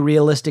absolutely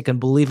realistic and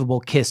believable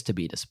kiss to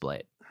be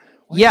displayed.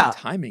 Why are you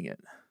timing it?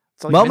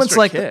 It's like moments Mr.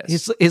 like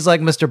Kiss. he's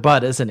like Mr.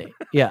 Bud, isn't he?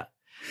 Yeah.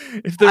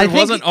 If there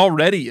wasn't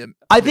already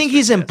I think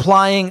he's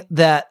implying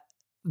that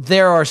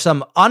there are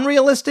some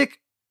unrealistic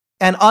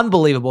and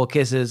unbelievable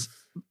kisses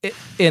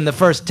in the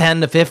first 10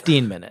 to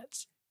 15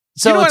 minutes.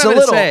 So you know it's what I'm a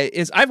little say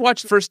is I've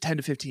watched the first 10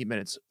 to 15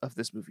 minutes of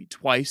this movie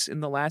twice in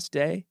the last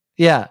day.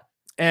 Yeah.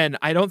 And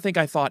I don't think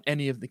I thought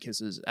any of the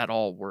kisses at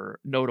all were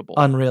notable.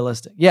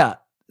 Unrealistic. Yeah.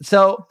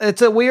 So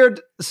it's a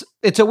weird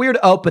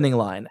opening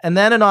line. And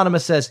then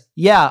Anonymous says,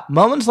 yeah,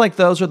 moments like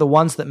those are the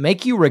ones that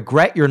make you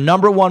regret your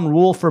number 1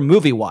 rule for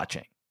movie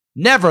watching.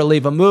 Never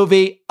leave a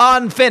movie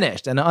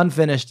unfinished. And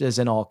unfinished is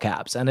in all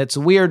caps. And it's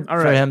weird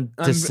for him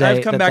to say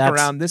I've come back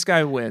around. This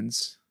guy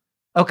wins.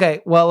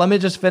 Okay. Well, let me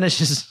just finish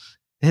his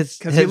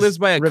he lives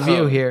by a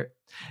review code. here.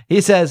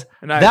 He says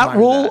that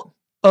rule,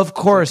 of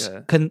course,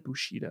 can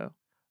Bushido.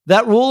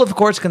 That rule, of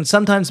course, can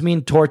sometimes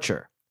mean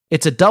torture.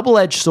 It's a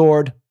double-edged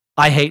sword.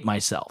 I hate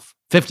myself.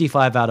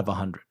 55 out of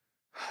 100.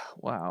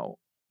 Wow.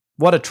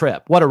 What a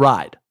trip. What a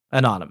ride.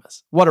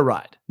 Anonymous. What a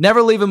ride.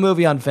 Never leave a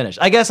movie unfinished.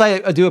 I guess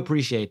I do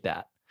appreciate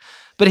that.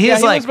 But he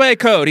lives by a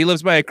code. He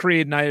lives by a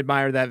creed, and I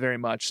admire that very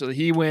much. So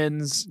he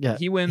wins. Yeah,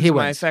 he wins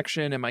my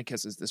affection and my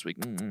kisses this week.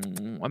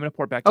 I'm going to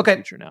pour back to the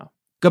future now.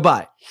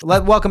 Goodbye.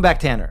 Welcome back,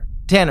 Tanner.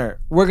 Tanner,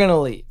 we're going to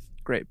leave.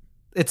 Great.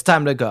 It's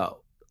time to go.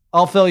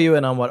 I'll fill you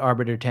in on what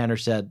Arbiter Tanner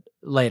said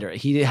later.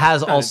 He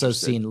has also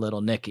seen Little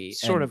Nicky.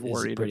 Sort of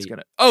worried it's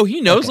gonna. Oh, he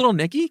knows Little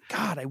Nicky?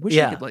 God, I wish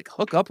I could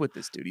hook up with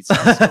this dude. He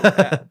sounds so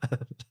bad.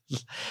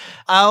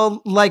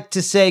 I'll like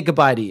to say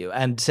goodbye to you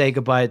and say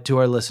goodbye to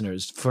our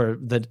listeners for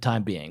the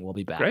time being. We'll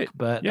be back. Great.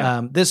 But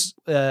this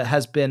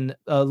has been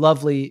a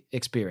lovely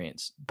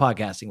experience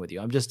podcasting with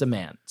you. I'm just a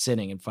man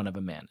sitting in front of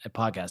a man and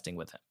podcasting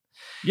with him.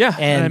 Yeah,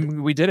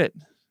 and we did it.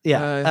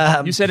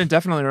 Yeah. You said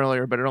indefinitely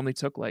earlier, but it only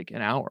took like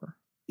an hour.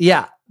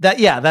 Yeah,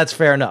 that's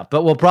fair enough,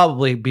 but we'll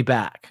probably be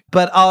back.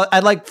 But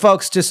I'd like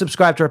folks to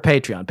subscribe to our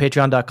Patreon,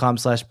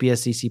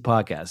 patreon.com/BSCC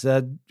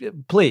podcast.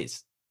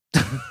 Please.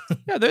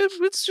 Yeah,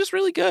 it's just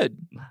really good.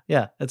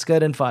 Yeah, it's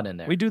good and fun in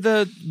there. We do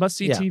the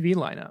must-see TV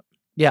lineup.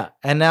 Yeah,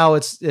 and now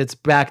it's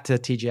back to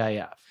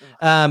TGIF.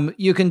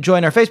 You can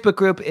join our Facebook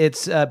group.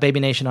 It's Baby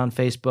Nation on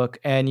Facebook,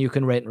 and you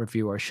can rate and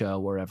review our show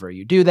wherever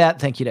you do that.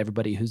 Thank you to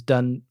everybody who's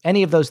done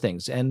any of those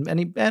things,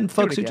 and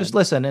folks who just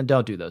listen and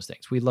don't do those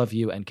things. We love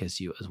you and kiss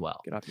you as well.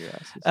 Get off your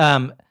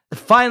asses.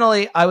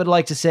 Finally, I would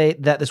like to say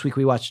that this week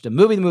we watched a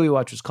movie. The movie we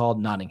watched was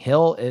called Notting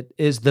Hill. It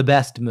is the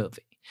best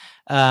movie.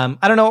 I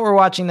don't know what we're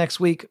watching next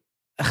week.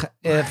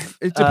 If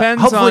it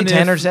depends hopefully on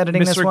Tanner's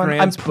editing Mr. this one.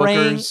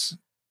 Grant's I'm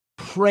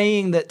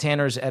praying that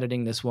Tanner's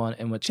editing this one,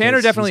 in which Tanner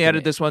case definitely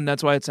edited this one.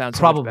 That's why it sounds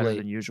so much better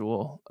than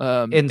usual.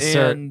 What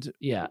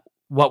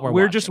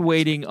we're just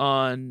waiting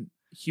on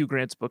Hugh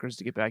Grant's bookers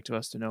to get back to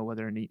us to know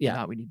whether or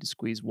not we need to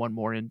squeeze one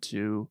more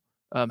into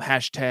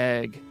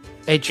hashtag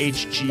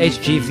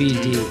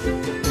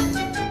HGVD.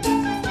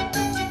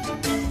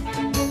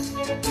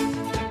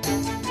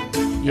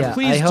 Yeah, and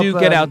please do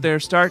get out there,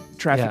 start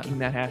trafficking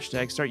that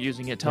hashtag, start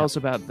using it. Tell us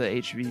about the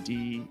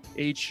HGVD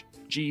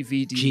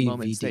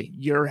moments that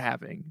you're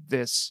having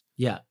this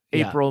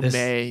April,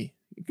 May.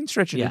 You can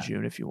stretch into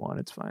June if you want.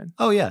 It's fine.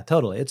 Oh, yeah,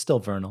 totally. It's still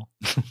vernal.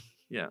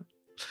 Yeah.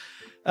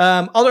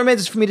 All that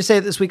remains is for me to say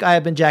that this week I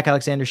have been Jack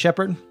Alexander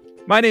Shepard.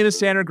 My name is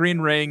Tanner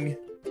Greenring.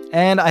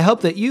 And I hope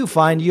that you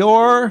find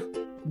your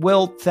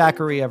Will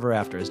Thackeray ever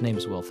after. His name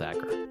is Will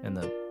Thacker in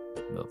the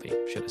movie.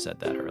 Should have said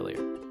that earlier.